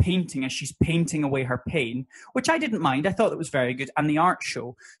during the painting as she's painting away her pain, which I didn't mind. I thought it was very good. And the art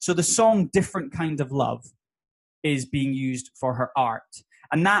show. So the song Different Kind of Love is being used for her art.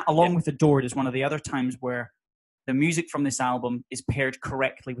 And that, along with Adored, is one of the other times where the music from this album is paired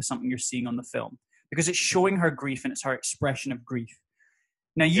correctly with something you're seeing on the film. Because it's showing her grief and it's her expression of grief.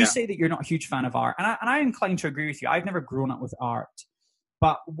 Now, you say that you're not a huge fan of art, and I'm inclined to agree with you. I've never grown up with art.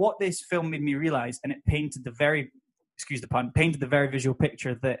 But what this film made me realize, and it painted the very, excuse the pun, painted the very visual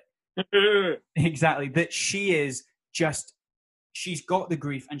picture that, exactly, that she's got the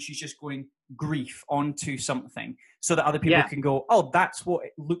grief and she's just going grief onto something so that other people can go, oh, that's what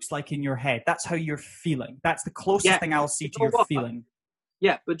it looks like in your head. That's how you're feeling. That's the closest thing I'll see to your feeling.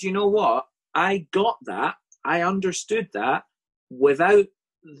 Yeah, but do you know what? I got that. I understood that without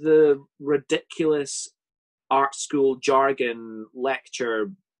the ridiculous art school jargon lecture,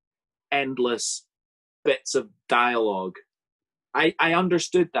 endless bits of dialogue. I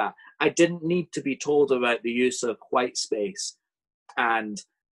understood that. I didn't need to be told about the use of white space and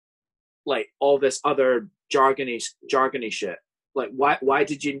like all this other jargony shit. Like, why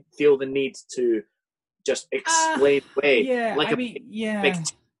did you feel the need to just explain away big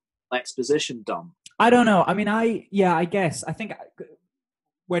exposition dump? I don't know. I mean, I guess. I think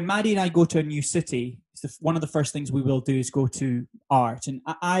when Maddie and I go to a new city, one of the first things we will do is go to art. And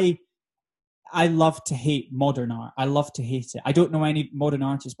I love to hate modern art. I love to hate it. I don't know any modern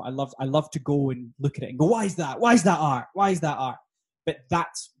artists, but I love to go and look at it and go, why is that? Why is that art? Why is that art? But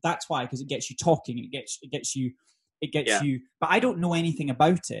that's why, because it gets you talking. It gets you. But I don't know anything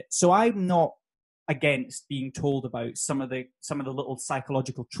about it, so I against being told about some of the little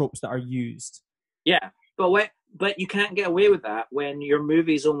psychological tropes that are used. Yeah, but you can't get away with that when your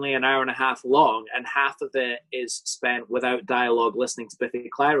movie's only an hour and a half long and half of it is spent without dialogue listening to Biffy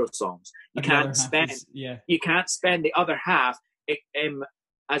Clyro songs. You can't spend the other half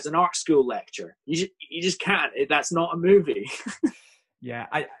as an art school lecture. You just can't. That's not a movie. Yeah,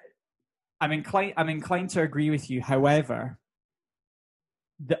 I'm inclined to agree with you. However,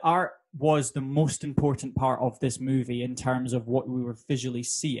 the art was the most important part of this movie in terms of what we were visually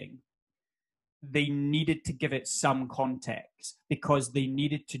seeing. They needed to give it some context because they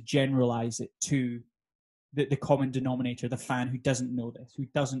needed to generalize it to the common denominator, the fan who doesn't know this, who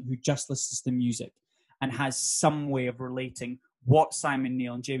just listens to music and has some way of relating what Simon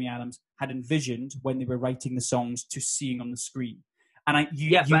Neil and Jamie Adams had envisioned when they were writing the songs to seeing on the screen. And I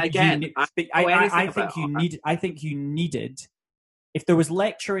think you needed, if there was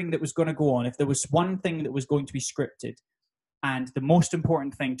lecturing that was going to go on, if there was one thing that was going to be scripted, and the most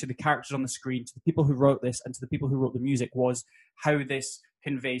important thing to the characters on the screen, to the people who wrote this, and to the people who wrote the music was how this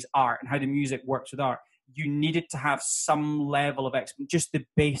conveys art and how the music works with art. You needed to have some level of just the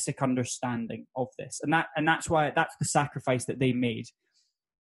basic understanding of this, and that's the sacrifice that they made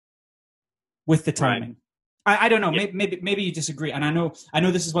with the timing. Right. I don't know. Yeah. Maybe you disagree, and I know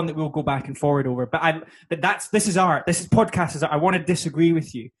this is one that we'll go back and forward over. But this is art. This is podcast. I want to disagree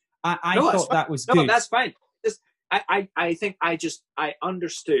with you. I thought that was good. No, that's fine. I think I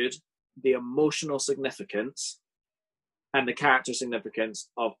understood the emotional significance and the character significance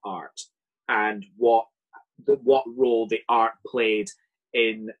of art and what role the art played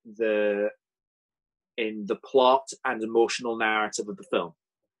in the plot and emotional narrative of the film.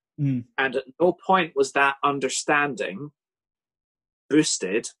 And at no point was that understanding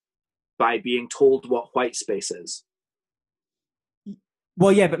boosted by being told what white space is.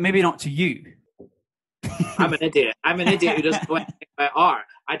 Well, yeah, but maybe not to you. I'm an idiot who doesn't know anything about art.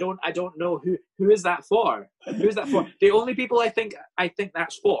 I don't know who is that for? Who is that for? The only people I think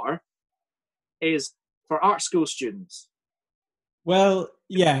that's for is for art school students. Well,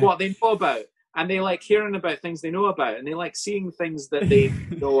 yeah. What they know about. And they like hearing about things they know about, and they like seeing things that they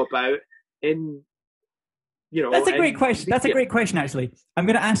know about in, That's a great question. That's a great question, actually. I'm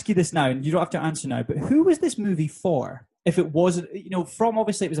going to ask you this now, and you don't have to answer now, but who was this movie for? If it wasn't,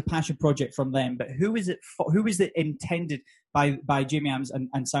 obviously it was a passion project from them, but who is it for? Who is it intended by Jamie Adams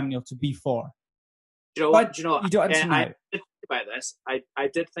and Simon Neil to be for? Do you know what? You don't answer now. I did think about this. I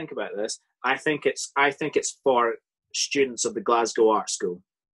did think about this. I think it's for students of the Glasgow Art School.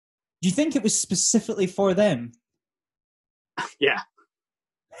 Do you think it was specifically for them? Yeah.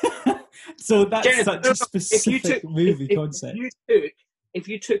 So that's such a specific movie concept. If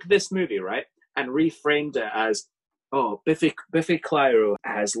you took this movie, right, and reframed it as, Biffy Clyro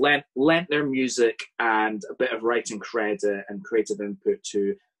has lent their music and a bit of writing credit and creative input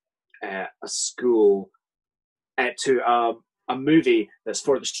to a school, to a movie that's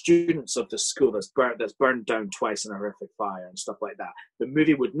for the students of the school that's burned down twice in a horrific fire and stuff like that. The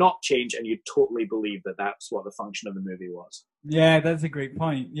movie would not change, and you'd totally believe that that's what the function of the movie was. Yeah, that's a great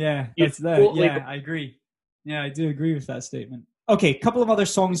point. Yeah, that's there. Totally I agree. Yeah, I do agree with that statement. Okay, a couple of other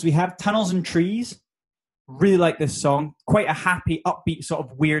songs we have. Tunnels and Trees. Really like this song. Quite a happy, upbeat, sort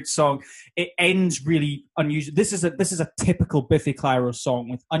of weird song. It ends really unusual. This is a typical Biffy Clyro song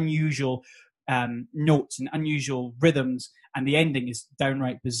with unusual notes and unusual rhythms, and the ending is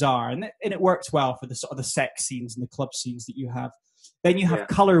downright bizarre, and it works well for the sort of the sex scenes and the club scenes that you have. Then you have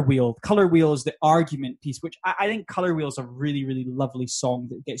Color Wheel. Color Wheel is the argument piece, which I think Color Wheel is a really, really lovely song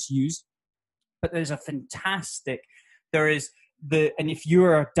that gets used. But there's a fantastic, and if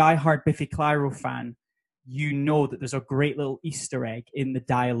you're a diehard Biffy Clyro fan, you know that there's a great little Easter egg in the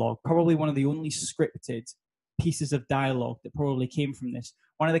dialogue, probably one of the only scripted pieces of dialogue that probably came from this.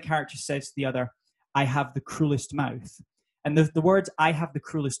 One of the characters says to the other, "I have the cruelest mouth." And the words "I have the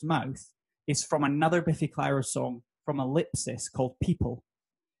cruelest mouth" is from another Biffy Clyro song from Ellipsis called People.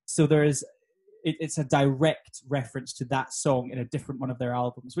 So it's a direct reference to that song in a different one of their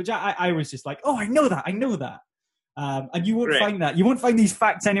albums, which I was just like, oh, I know that. And you won't find that. You won't find these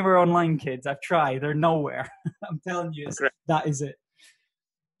facts anywhere online, kids. I've tried. They're nowhere. I'm telling you, that is it.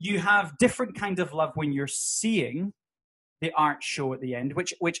 You have different kind of love when you're seeing the art show at the end,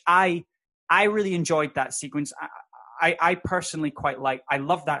 which I really enjoyed that sequence. I personally quite like. I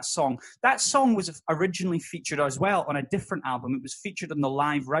love that song. That song was originally featured as well on a different album. It was featured on the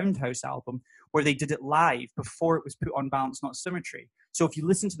live Roundhouse album, where they did it live before it was put on Balance Not Symmetry. So if you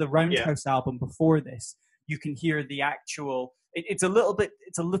listen to the Roundhouse album before this, you can hear the actual it's a little bit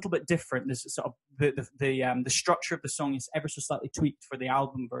different. This sort of the structure of the song is ever so slightly tweaked for the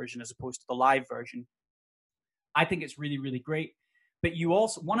album version as opposed to the live version. I think it's really, really great. But you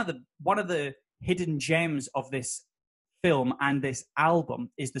also one of the hidden gems of this film and this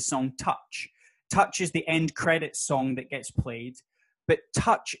album is the song Touch. Touch is the end credits song that gets played, but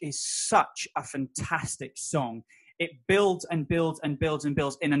Touch is such a fantastic song. It builds and builds and builds and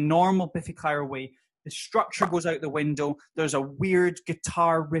builds in a normal Biffy Clyro way. The structure goes out the window. There's a weird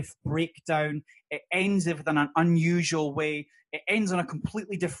guitar riff breakdown. It ends with an unusual way. It ends on a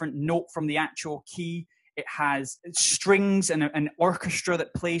completely different note from the actual key. It has strings and an orchestra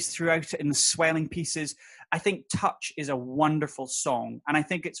that plays throughout it in the swelling pieces. I think Touch is a wonderful song, and I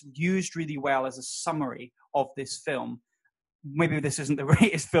think it's used really well as a summary of this film. Maybe this isn't the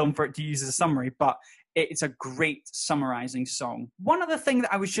greatest film for it to use as a summary, but it's a great summarizing song. One other thing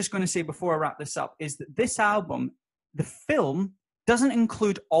that I was just going to say before I wrap this up is that this album, the film, doesn't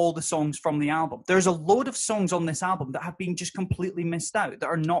include all the songs from the album. There's a load of songs on this album that have been just completely missed out, that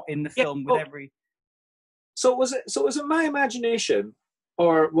are not in the film with every... So was it my imagination,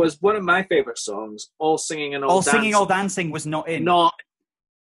 or was one of my favorite songs All Singing and All Dancing? All Singing, All Dancing was not in.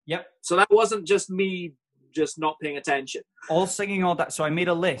 Yep. So that wasn't just me just not paying attention. All Singing, All Dancing. So I made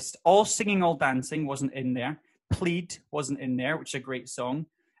a list. All Singing, All Dancing wasn't in there. Plead wasn't in there, which is a great song.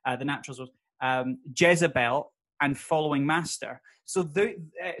 The Naturals was. Jezebel and Following Master. So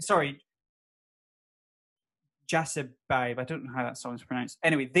Jezebel. I don't know how that song's pronounced.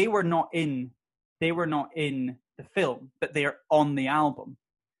 Anyway, they were not in the film, but they are on the album.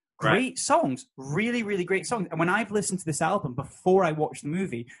 Great songs, really, really great songs. And when I've listened to this album before I watched the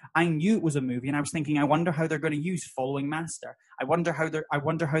movie, I knew it was a movie, and I was thinking, I wonder how they're going to use Following Master. I wonder how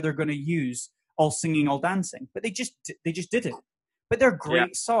they're going to use All Singing, All Dancing. But they just did it. But they're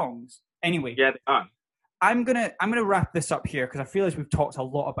great songs. Anyway, yeah, they are. I'm gonna wrap this up here because I feel like we've talked a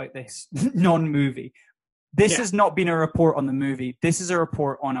lot about this non-movie. This has not been a report on the movie. This is a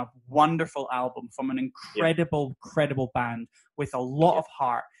report on a wonderful album from an incredible band with a lot of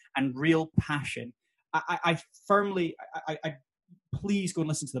heart and real passion. I please go and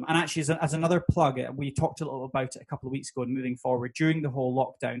listen to them. And actually, as another plug, we talked a little about it a couple of weeks ago and moving forward. During the whole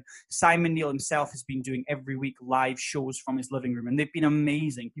lockdown, Simon Neil himself has been doing every week live shows from his living room, and they've been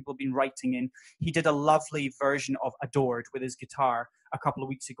amazing. People have been writing in. He did a lovely version of Adored with his guitar a couple of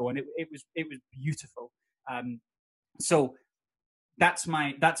weeks ago, and it was beautiful. So that's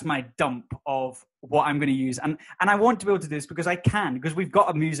my dump of what I'm going to use, and I want to be able to do this because we've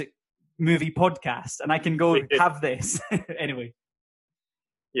got a movie podcast, and I can go have this anyway.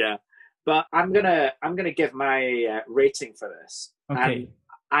 Yeah, but I'm gonna give my rating for this. Okay, and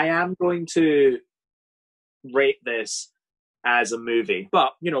I am going to rate this as a movie,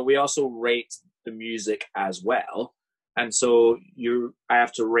 but we also rate the music as well, and so I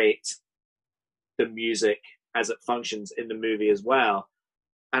have to rate the music as it functions in the movie as well.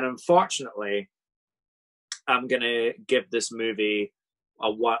 And unfortunately, I'm going to give this movie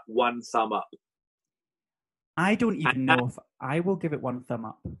a one thumb up. I don't even know if I will give it one thumb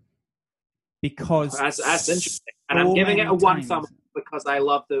up. Because that's interesting. And I'm giving it a one thumb up because I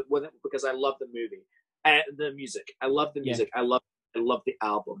love the movie. The music. I love the music. Yeah. I love the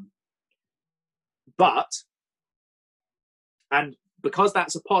album. And because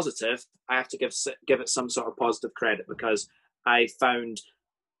that's a positive, I have to give it some sort of positive credit because I found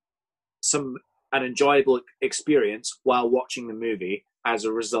an enjoyable experience while watching the movie as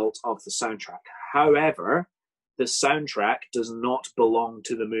a result of the soundtrack. However, the soundtrack does not belong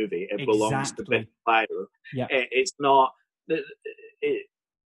to the movie. It belongs to Biffy Clyro. Yeah. It's not.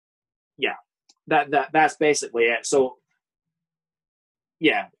 That's basically it. So,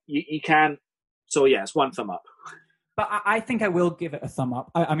 yeah, you can. So yeah, it's one thumb up. But I think I will give it a thumb up.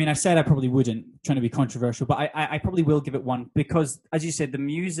 I mean, I said I probably wouldn't, trying to be controversial, but I probably will give it one because, as you said, the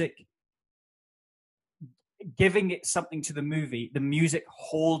music, giving it something to the music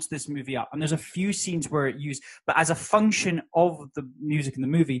holds this movie up. And there's a few scenes where it used, but as a function of the music in the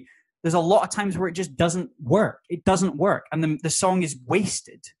movie, there's a lot of times where it just doesn't work. It doesn't work. And the song is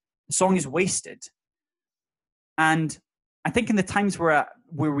wasted. The song is wasted. And I think in the times where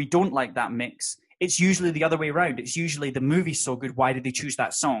we don't like that mix, it's usually the other way around. It's usually the movie's so good, why did they choose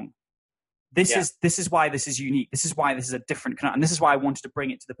that song? This is why this is unique. This is why this is a different kind of, and this is why I wanted to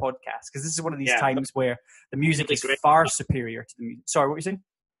bring it to the podcast, because this is one of these times where the music is far superior to the music. Sorry, what were you saying?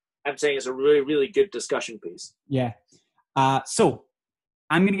 I'm saying it's a really, really good discussion piece. Yeah. So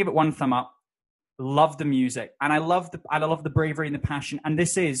I'm going to give it one thumb up. Love the music, and I love the bravery and the passion. And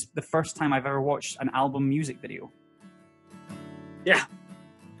this is the first time I've ever watched an album music video. Yeah.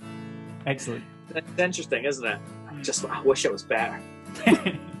 Excellent. It's interesting, isn't it? I wish it was better.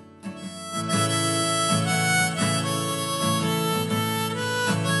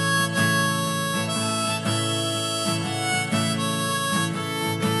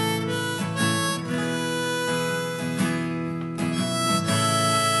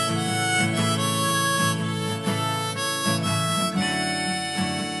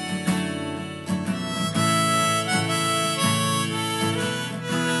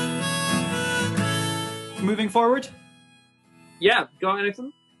 Moving forward? Yeah, got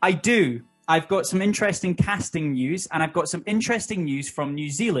anything? I do. I've got some interesting casting news, and I've got some interesting news from New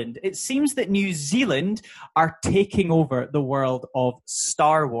Zealand. It seems that New Zealand are taking over the world of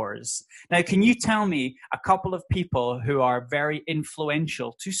Star Wars. Now, can you tell me a couple of people who are very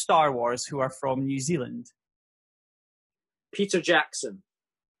influential to Star Wars who are from New Zealand? Peter Jackson.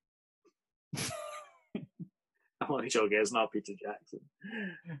 I'm only joking. It's not Peter Jackson.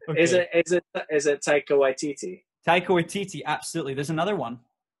 Okay. Is it Taika Waititi? Taika Waititi, absolutely. There's another one.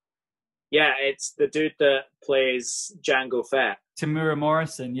 Yeah, it's the dude that plays Jango Fett. Tamura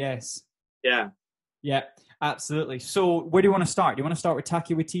Morrison, yes. Yeah. Yeah, absolutely. So where do you want to start? Do you want to start with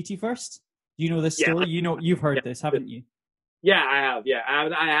Taika Waititi first? Do you know this story? You've heard this, haven't you? Yeah, I have. Yeah,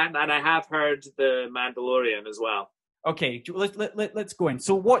 I have heard The Mandalorian as well. Okay, let's go in.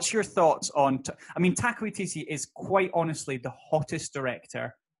 So what's your thoughts on... Taika Waititi is quite honestly the hottest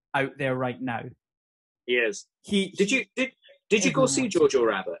director out there right now. He is. Did you go see Jojo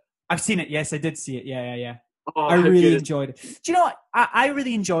Rabbit? I've seen it, yes, I did see it. Yeah. Oh, I really enjoyed it. Do you know what? I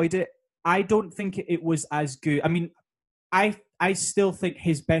really enjoyed it. I don't think it was as good. I mean, I still think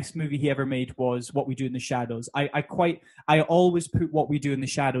his best movie he ever made was What We Do in the Shadows. I always put What We Do in the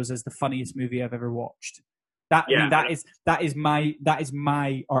Shadows as the funniest movie I've ever watched. That is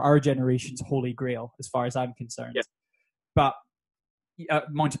my or our generation's holy grail as far as I'm concerned. Yeah. But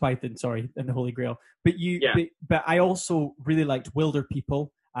Monty Python, sorry, and the Holy Grail. But but I also really liked Wilder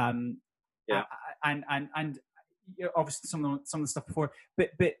People. And obviously some of the stuff before.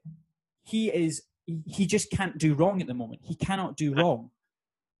 But he just can't do wrong at the moment. He cannot do wrong.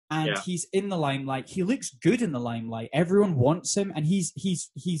 And he's in the limelight. He looks good in the limelight. Everyone wants him, and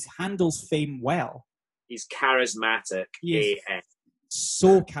he's handles fame well. He's charismatic.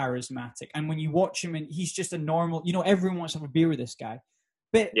 So charismatic. And when you watch him, and he's just a normal, everyone wants to have a beer with this guy.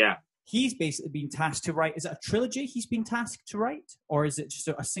 But he's basically been tasked to write. Is it a trilogy he's been tasked to write? Or is it just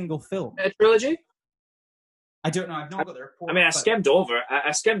a single film? A trilogy? I don't know. I've not got the report. I skimmed over it.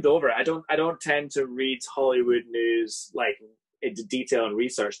 I don't tend to read Hollywood news like into detail and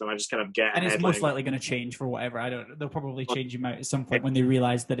research them. I just kind of get. And it's most likely going to change for whatever. They'll probably change him out at some point when they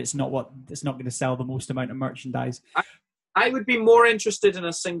realize that it's not going to sell the most amount of merchandise. I would be more interested in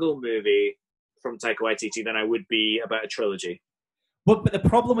a single movie from Taika Waititi than I would be about a trilogy. But the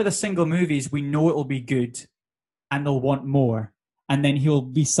problem with a single movie is we know it'll be good, and they'll want more, and then he'll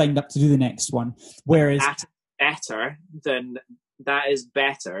be signed up to do the next one. Whereas that is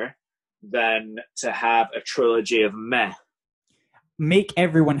better than to have a trilogy of meh. Make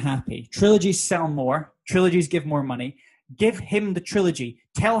everyone happy. Trilogies sell more. Trilogies give more money. Give him the trilogy.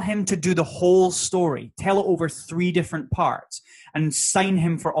 Tell him to do the whole story. Tell it over 3 different parts and sign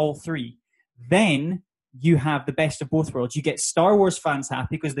him for all 3. Then you have the best of both worlds. You get Star Wars fans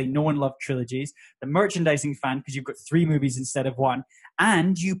happy because they know and love trilogies. The merchandising fan because you've got 3 movies instead of 1.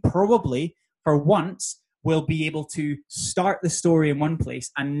 And you probably, for once, will be able to start the story in one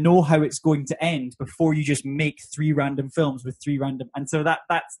place and know how it's going to end before you just make 3 random films with 3 random. And so that's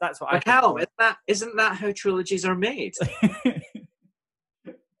what like I think. Isn't that how trilogies are made?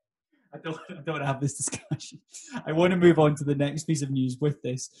 I don't have this discussion. I want to move on to the next piece of news with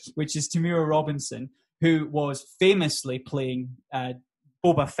this, which is Tamura Robinson, who was famously playing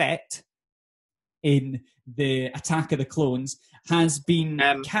Boba Fett in the Attack of the Clones, has been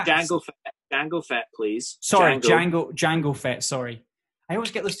cast. Jango Fett, please. Sorry, Jango Fett, sorry. I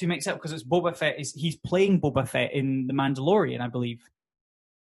always get those 2 mixed up because it's Boba Fett. He's playing Boba Fett in The Mandalorian, I believe.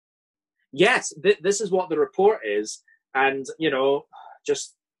 Yes, this is what the report is. And,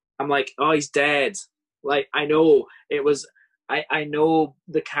 I'm like, oh, he's dead. Like, I know it was... I know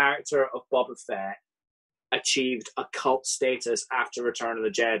the character of Boba Fett achieved a cult status after Return of the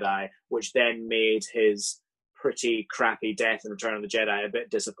Jedi, which then made his pretty crappy death in Return of the Jedi a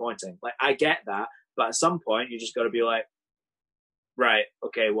bit disappointing. Like, I get that, but at some point you just got to be like, right,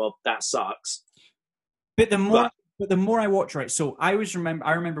 okay, well, that sucks. But the more I watch, right, so I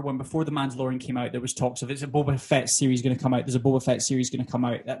remember when before The Mandalorian came out, there was talks of there's a Boba Fett series going to come out, there's a Boba Fett series going to come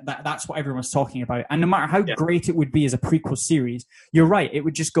out. That's what everyone was talking about. And no matter how great it would be as a prequel series, you're right, it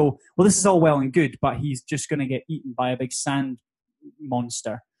would just go, well, this is all well and good, but he's just going to get eaten by a big sand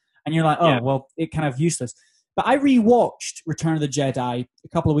monster. And you're like, well, it's kind of useless. But I rewatched Return of the Jedi a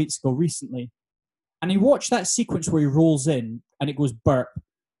couple of weeks ago recently, and I watched that sequence where he rolls in and it goes burp.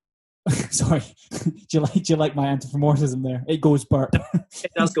 Sorry, do you like my anthropomorphism there? It goes burp.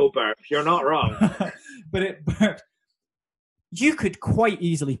 It does go burp. You're not wrong. But it burp. You could quite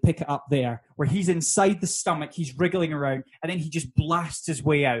easily pick it up there, where he's inside the stomach, he's wriggling around, and then he just blasts his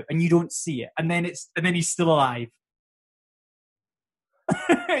way out, and you don't see it, and then he's still alive.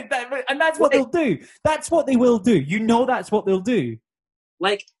 And that's what they'll do. That's what they will do. You know, that's what they'll do.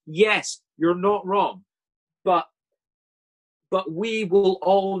 Like, yes, you're not wrong, but we will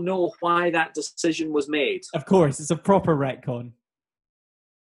all know why that decision was made. Of course, it's a proper retcon.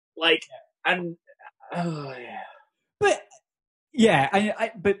 Like, and yeah. But yeah,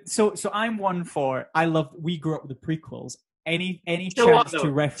 but so I'm one for. I love. We grew up with the prequels. Any chance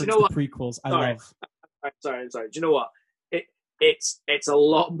to reference the prequels, I love. Sorry. Do you know what? It's a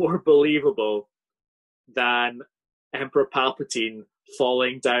lot more believable than Emperor Palpatine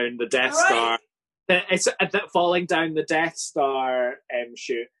falling down the Death Star. It's falling down the Death Star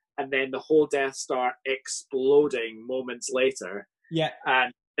chute, and then the whole Death Star exploding moments later. Yeah,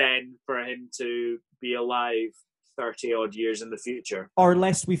 and then for him to be alive 30 odd years in the future. Or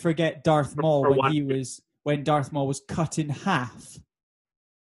lest we forget Darth Maul when Darth Maul was cut in half,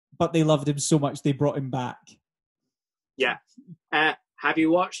 but they loved him so much they brought him back. Yeah. Have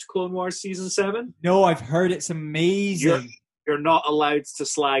you watched Clone Wars Season 7? No, I've heard it's amazing. You're not allowed to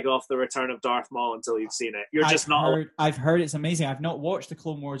slag off the return of Darth Maul until you've seen it. I've heard it's amazing. I've not watched the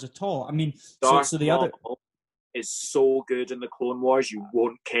Clone Wars at all. I mean, Darth Maul is so good in the Clone Wars, you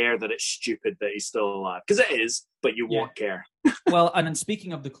won't care that it's stupid that he's still alive. Because it is, but you won't care. Well, and then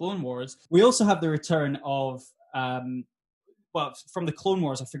speaking of the Clone Wars, we also have the return of... from the Clone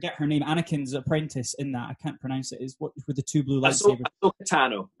Wars, I forget her name, Anakin's apprentice in that. I can't pronounce it. Is what with the two blue lightsabers.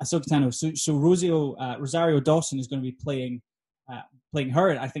 Ahsoka Tano. So Rosario Dawson is going to be playing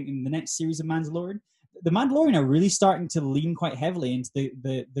her, I think, in the next series of Mandalorian. The Mandalorian are really starting to lean quite heavily into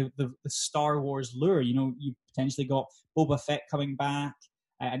the Star Wars lure. You know, you potentially got Boba Fett coming back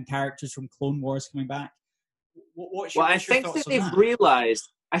and characters from Clone Wars coming back. I think Disney have realized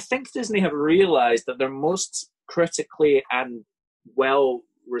that their most critically and well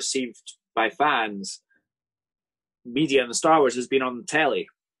received by fans media in the Star Wars has been on the telly,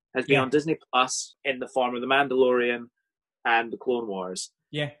 has been on Disney Plus in the form of The Mandalorian and the Clone Wars.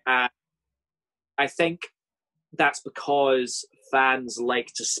 Yeah. I think that's because fans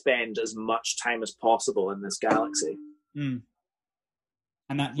like to spend as much time as possible in this galaxy. Mm.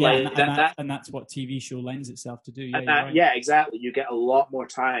 And that's what TV show lends itself to do. Yeah, yeah, exactly. You get a lot more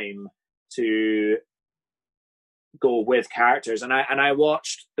time to go with characters, and I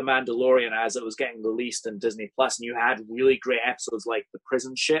watched The Mandalorian as it was getting released in Disney Plus, and you had really great episodes like the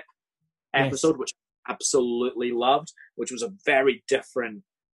prison ship episode, which I absolutely loved, which was a very different.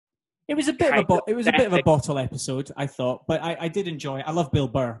 It was a bit of a bottle episode, I thought, but I did enjoy it. I love Bill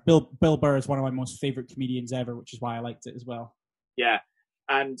Burr. Bill Burr is one of my most favorite comedians ever, which is why I liked it as well. Yeah,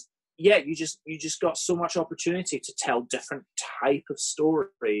 and yeah, you just got so much opportunity to tell different type of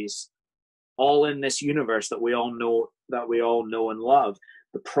stories, all in this universe that we all know and love.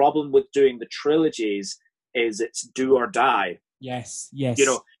 The problem with doing the trilogies is it's do or die. Yes. You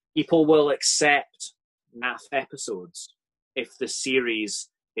know, people will accept naff episodes if the series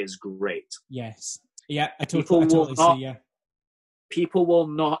is great. Yes. Yeah, I totally see, yeah. People will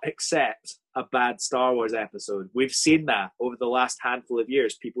not accept a bad Star Wars episode. We've seen that over the last handful of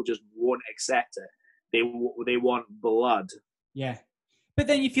years. People just won't accept it. They want blood. Yeah. But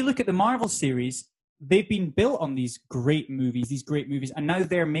then if you look at the Marvel series, they've been built on these great movies, and now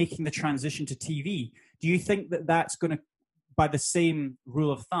they're making the transition to TV. Do you think that that's going to, by the same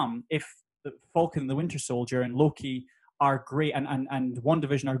rule of thumb, if the Falcon and the Winter Soldier and Loki are great and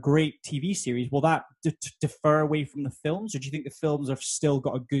WandaVision are great TV series, will that defer away from the films, or do you think the films have still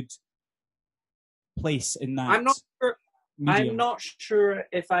got a good place in that? I'm not sure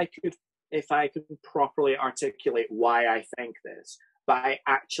if I could properly articulate why I think this. But I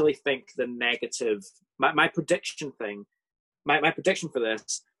actually think the negative. My prediction for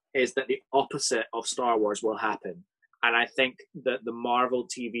this is that the opposite of Star Wars will happen, and I think that the Marvel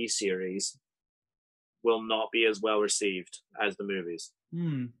TV series will not be as well received as the movies.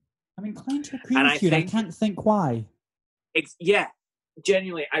 I'm inclined to agree with you. I can't think why.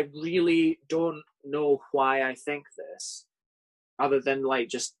 Genuinely, I really don't know why I think this. Other than I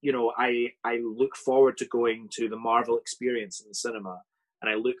look forward to going to the Marvel experience in the cinema, and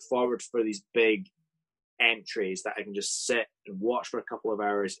I look forward for these big entries that I can just sit and watch for a couple of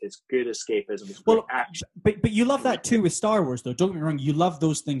hours. It's good escapism. It's great action. But you love that too with Star Wars, though. Don't get me wrong, you love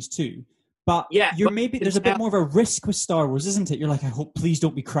those things too. But Yeah, you're but maybe there's a bit more of a risk with Star Wars, isn't it? You're like, I hope, please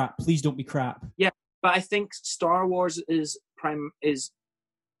don't be crap. Please don't be crap. Yeah, but I think Star Wars is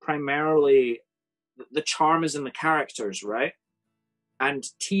primarily the charm is in the characters, right? And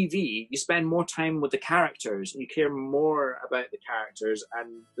TV, you spend more time with the characters, and you care more about the characters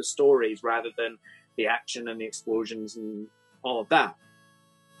and the stories rather than the action and the explosions and all of that.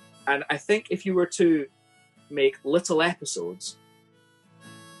 And I think if you were to make little episodes,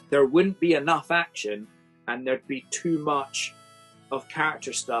 there wouldn't be enough action and there'd be too much of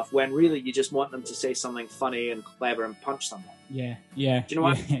character stuff when really you just want them to say something funny and clever and punch someone. Yeah. Do you know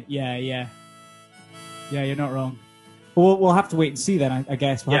what? Yeah, you're not wrong. Well, we'll have to wait and see then, I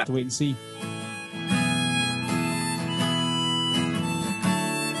guess. We'll have to wait and see.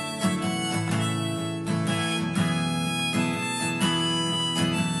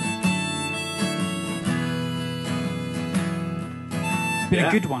 Been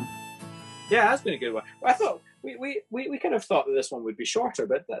a good one. Yeah, it has been a good one. I thought we kind of thought that this one would be shorter,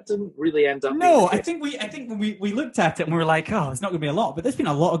 but that didn't really end up. No, I think when we looked at it and we were like, oh, it's not going to be a lot, but there's been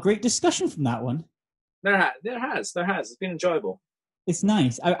a lot of great discussion from that one. There has. It's been enjoyable. It's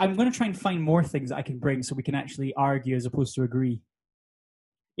nice. I'm going to try and find more things that I can bring so we can actually argue as opposed to agree.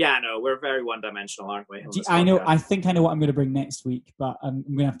 Yeah, no, we're very one-dimensional, aren't we? I know. I think I know what I'm going to bring next week, but I'm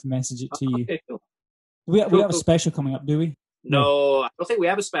going to have to message it to you. Okay, cool. We have a special coming up, do we? No, I don't think we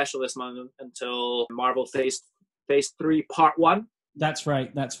have a special this month until Marvel Phase 3 Part 1. That's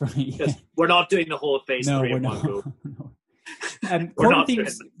right. We're not doing the whole Phase 3 we're in not. one go. No.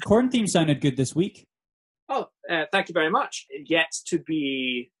 Corn themes sounded good this week. Oh, thank you very much. Yet to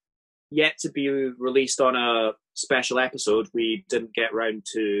be released on a special episode. We didn't get round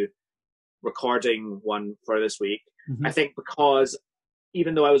to recording one for this week. Mm-hmm. I think because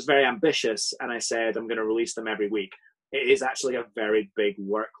even though I was very ambitious and I said I'm going to release them every week, it is actually a very big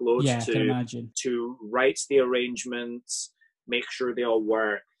workload to write the arrangements, make sure they all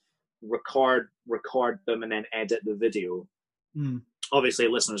work, record them, and then edit the video. Mm. Obviously,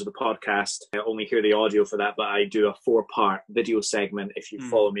 listeners of the podcast only hear the audio for that, but I do a 4-part video segment. If you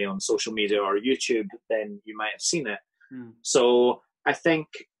follow me on social media or YouTube, then you might have seen it. Mm. So I think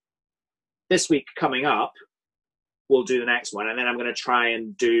this week coming up, we'll do the next one, and then I'm going to try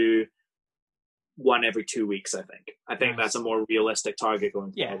and do one every 2 weeks. I think that's a more realistic target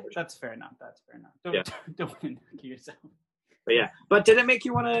going forward. Yeah, that's fair enough. Don't knock yourself. But did it make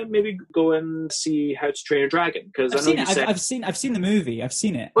you want to maybe go and see How to Train Your Dragon? Because I've seen the movie. I've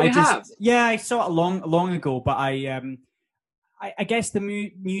seen it. Oh, you have? Yeah, I saw it long ago, but I guess the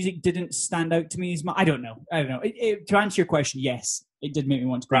music didn't stand out to me as much. I don't know. To answer your question, yes, it did make me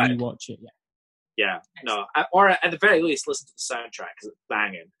want to rewatch it. Yeah. No. Or at the very least, listen to the soundtrack because it's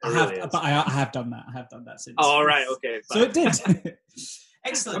banging. But I have done that. I have done that since. Oh, right. Okay. So it did.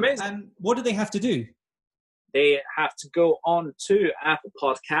 Excellent. Amazing. What do they have to do? They have to go on to Apple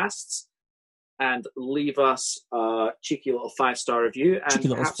Podcasts and leave us a cheeky little 5-star review. A cheeky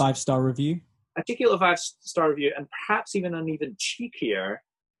little 5-star review, and perhaps even an even cheekier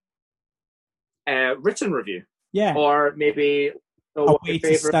written review. Yeah. Or maybe a way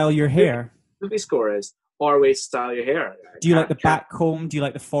to style your hair. Movie score is, or a way to style your hair. Do you like the back comb? Do you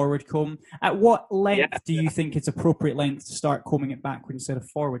like the forward comb? At what length do you think it's appropriate length to start combing it backward instead of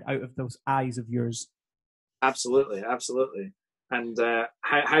forward out of those eyes of yours? Absolutely. And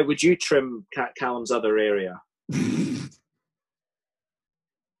how would you trim Callum's other area? Not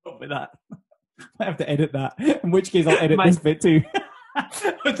with that. I have to edit that. In which case, I'll edit this bit too.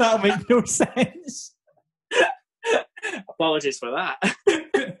 But that'll make no sense. Apologies for that.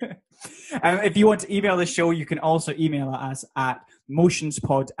 If you want to email the show, you can also email us at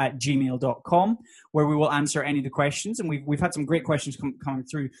motionspod@gmail.com, where we will answer any of the questions. And we've had some great questions coming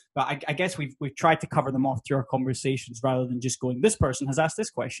through, but I guess we've tried to cover them off through our conversations rather than just going, this person has asked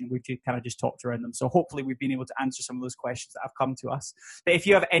this question. We've kind of just talked around them. So hopefully we've been able to answer some of those questions that have come to us. But if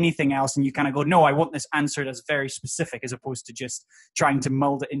you have anything else and you kind of go, no, I want this answered as very specific as opposed to just trying to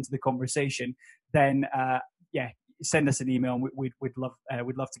mold it into the conversation, then send us an email and we'd love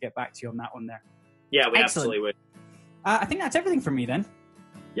to get back to you on that one there. Yeah, we Excellent. Absolutely would. I think that's everything from me then.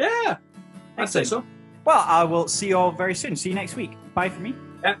 Yeah, I'd say so. Well, I will see you all very soon. See you next week. Bye for me.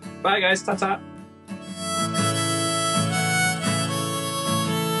 Yeah, bye guys. Ta-ta.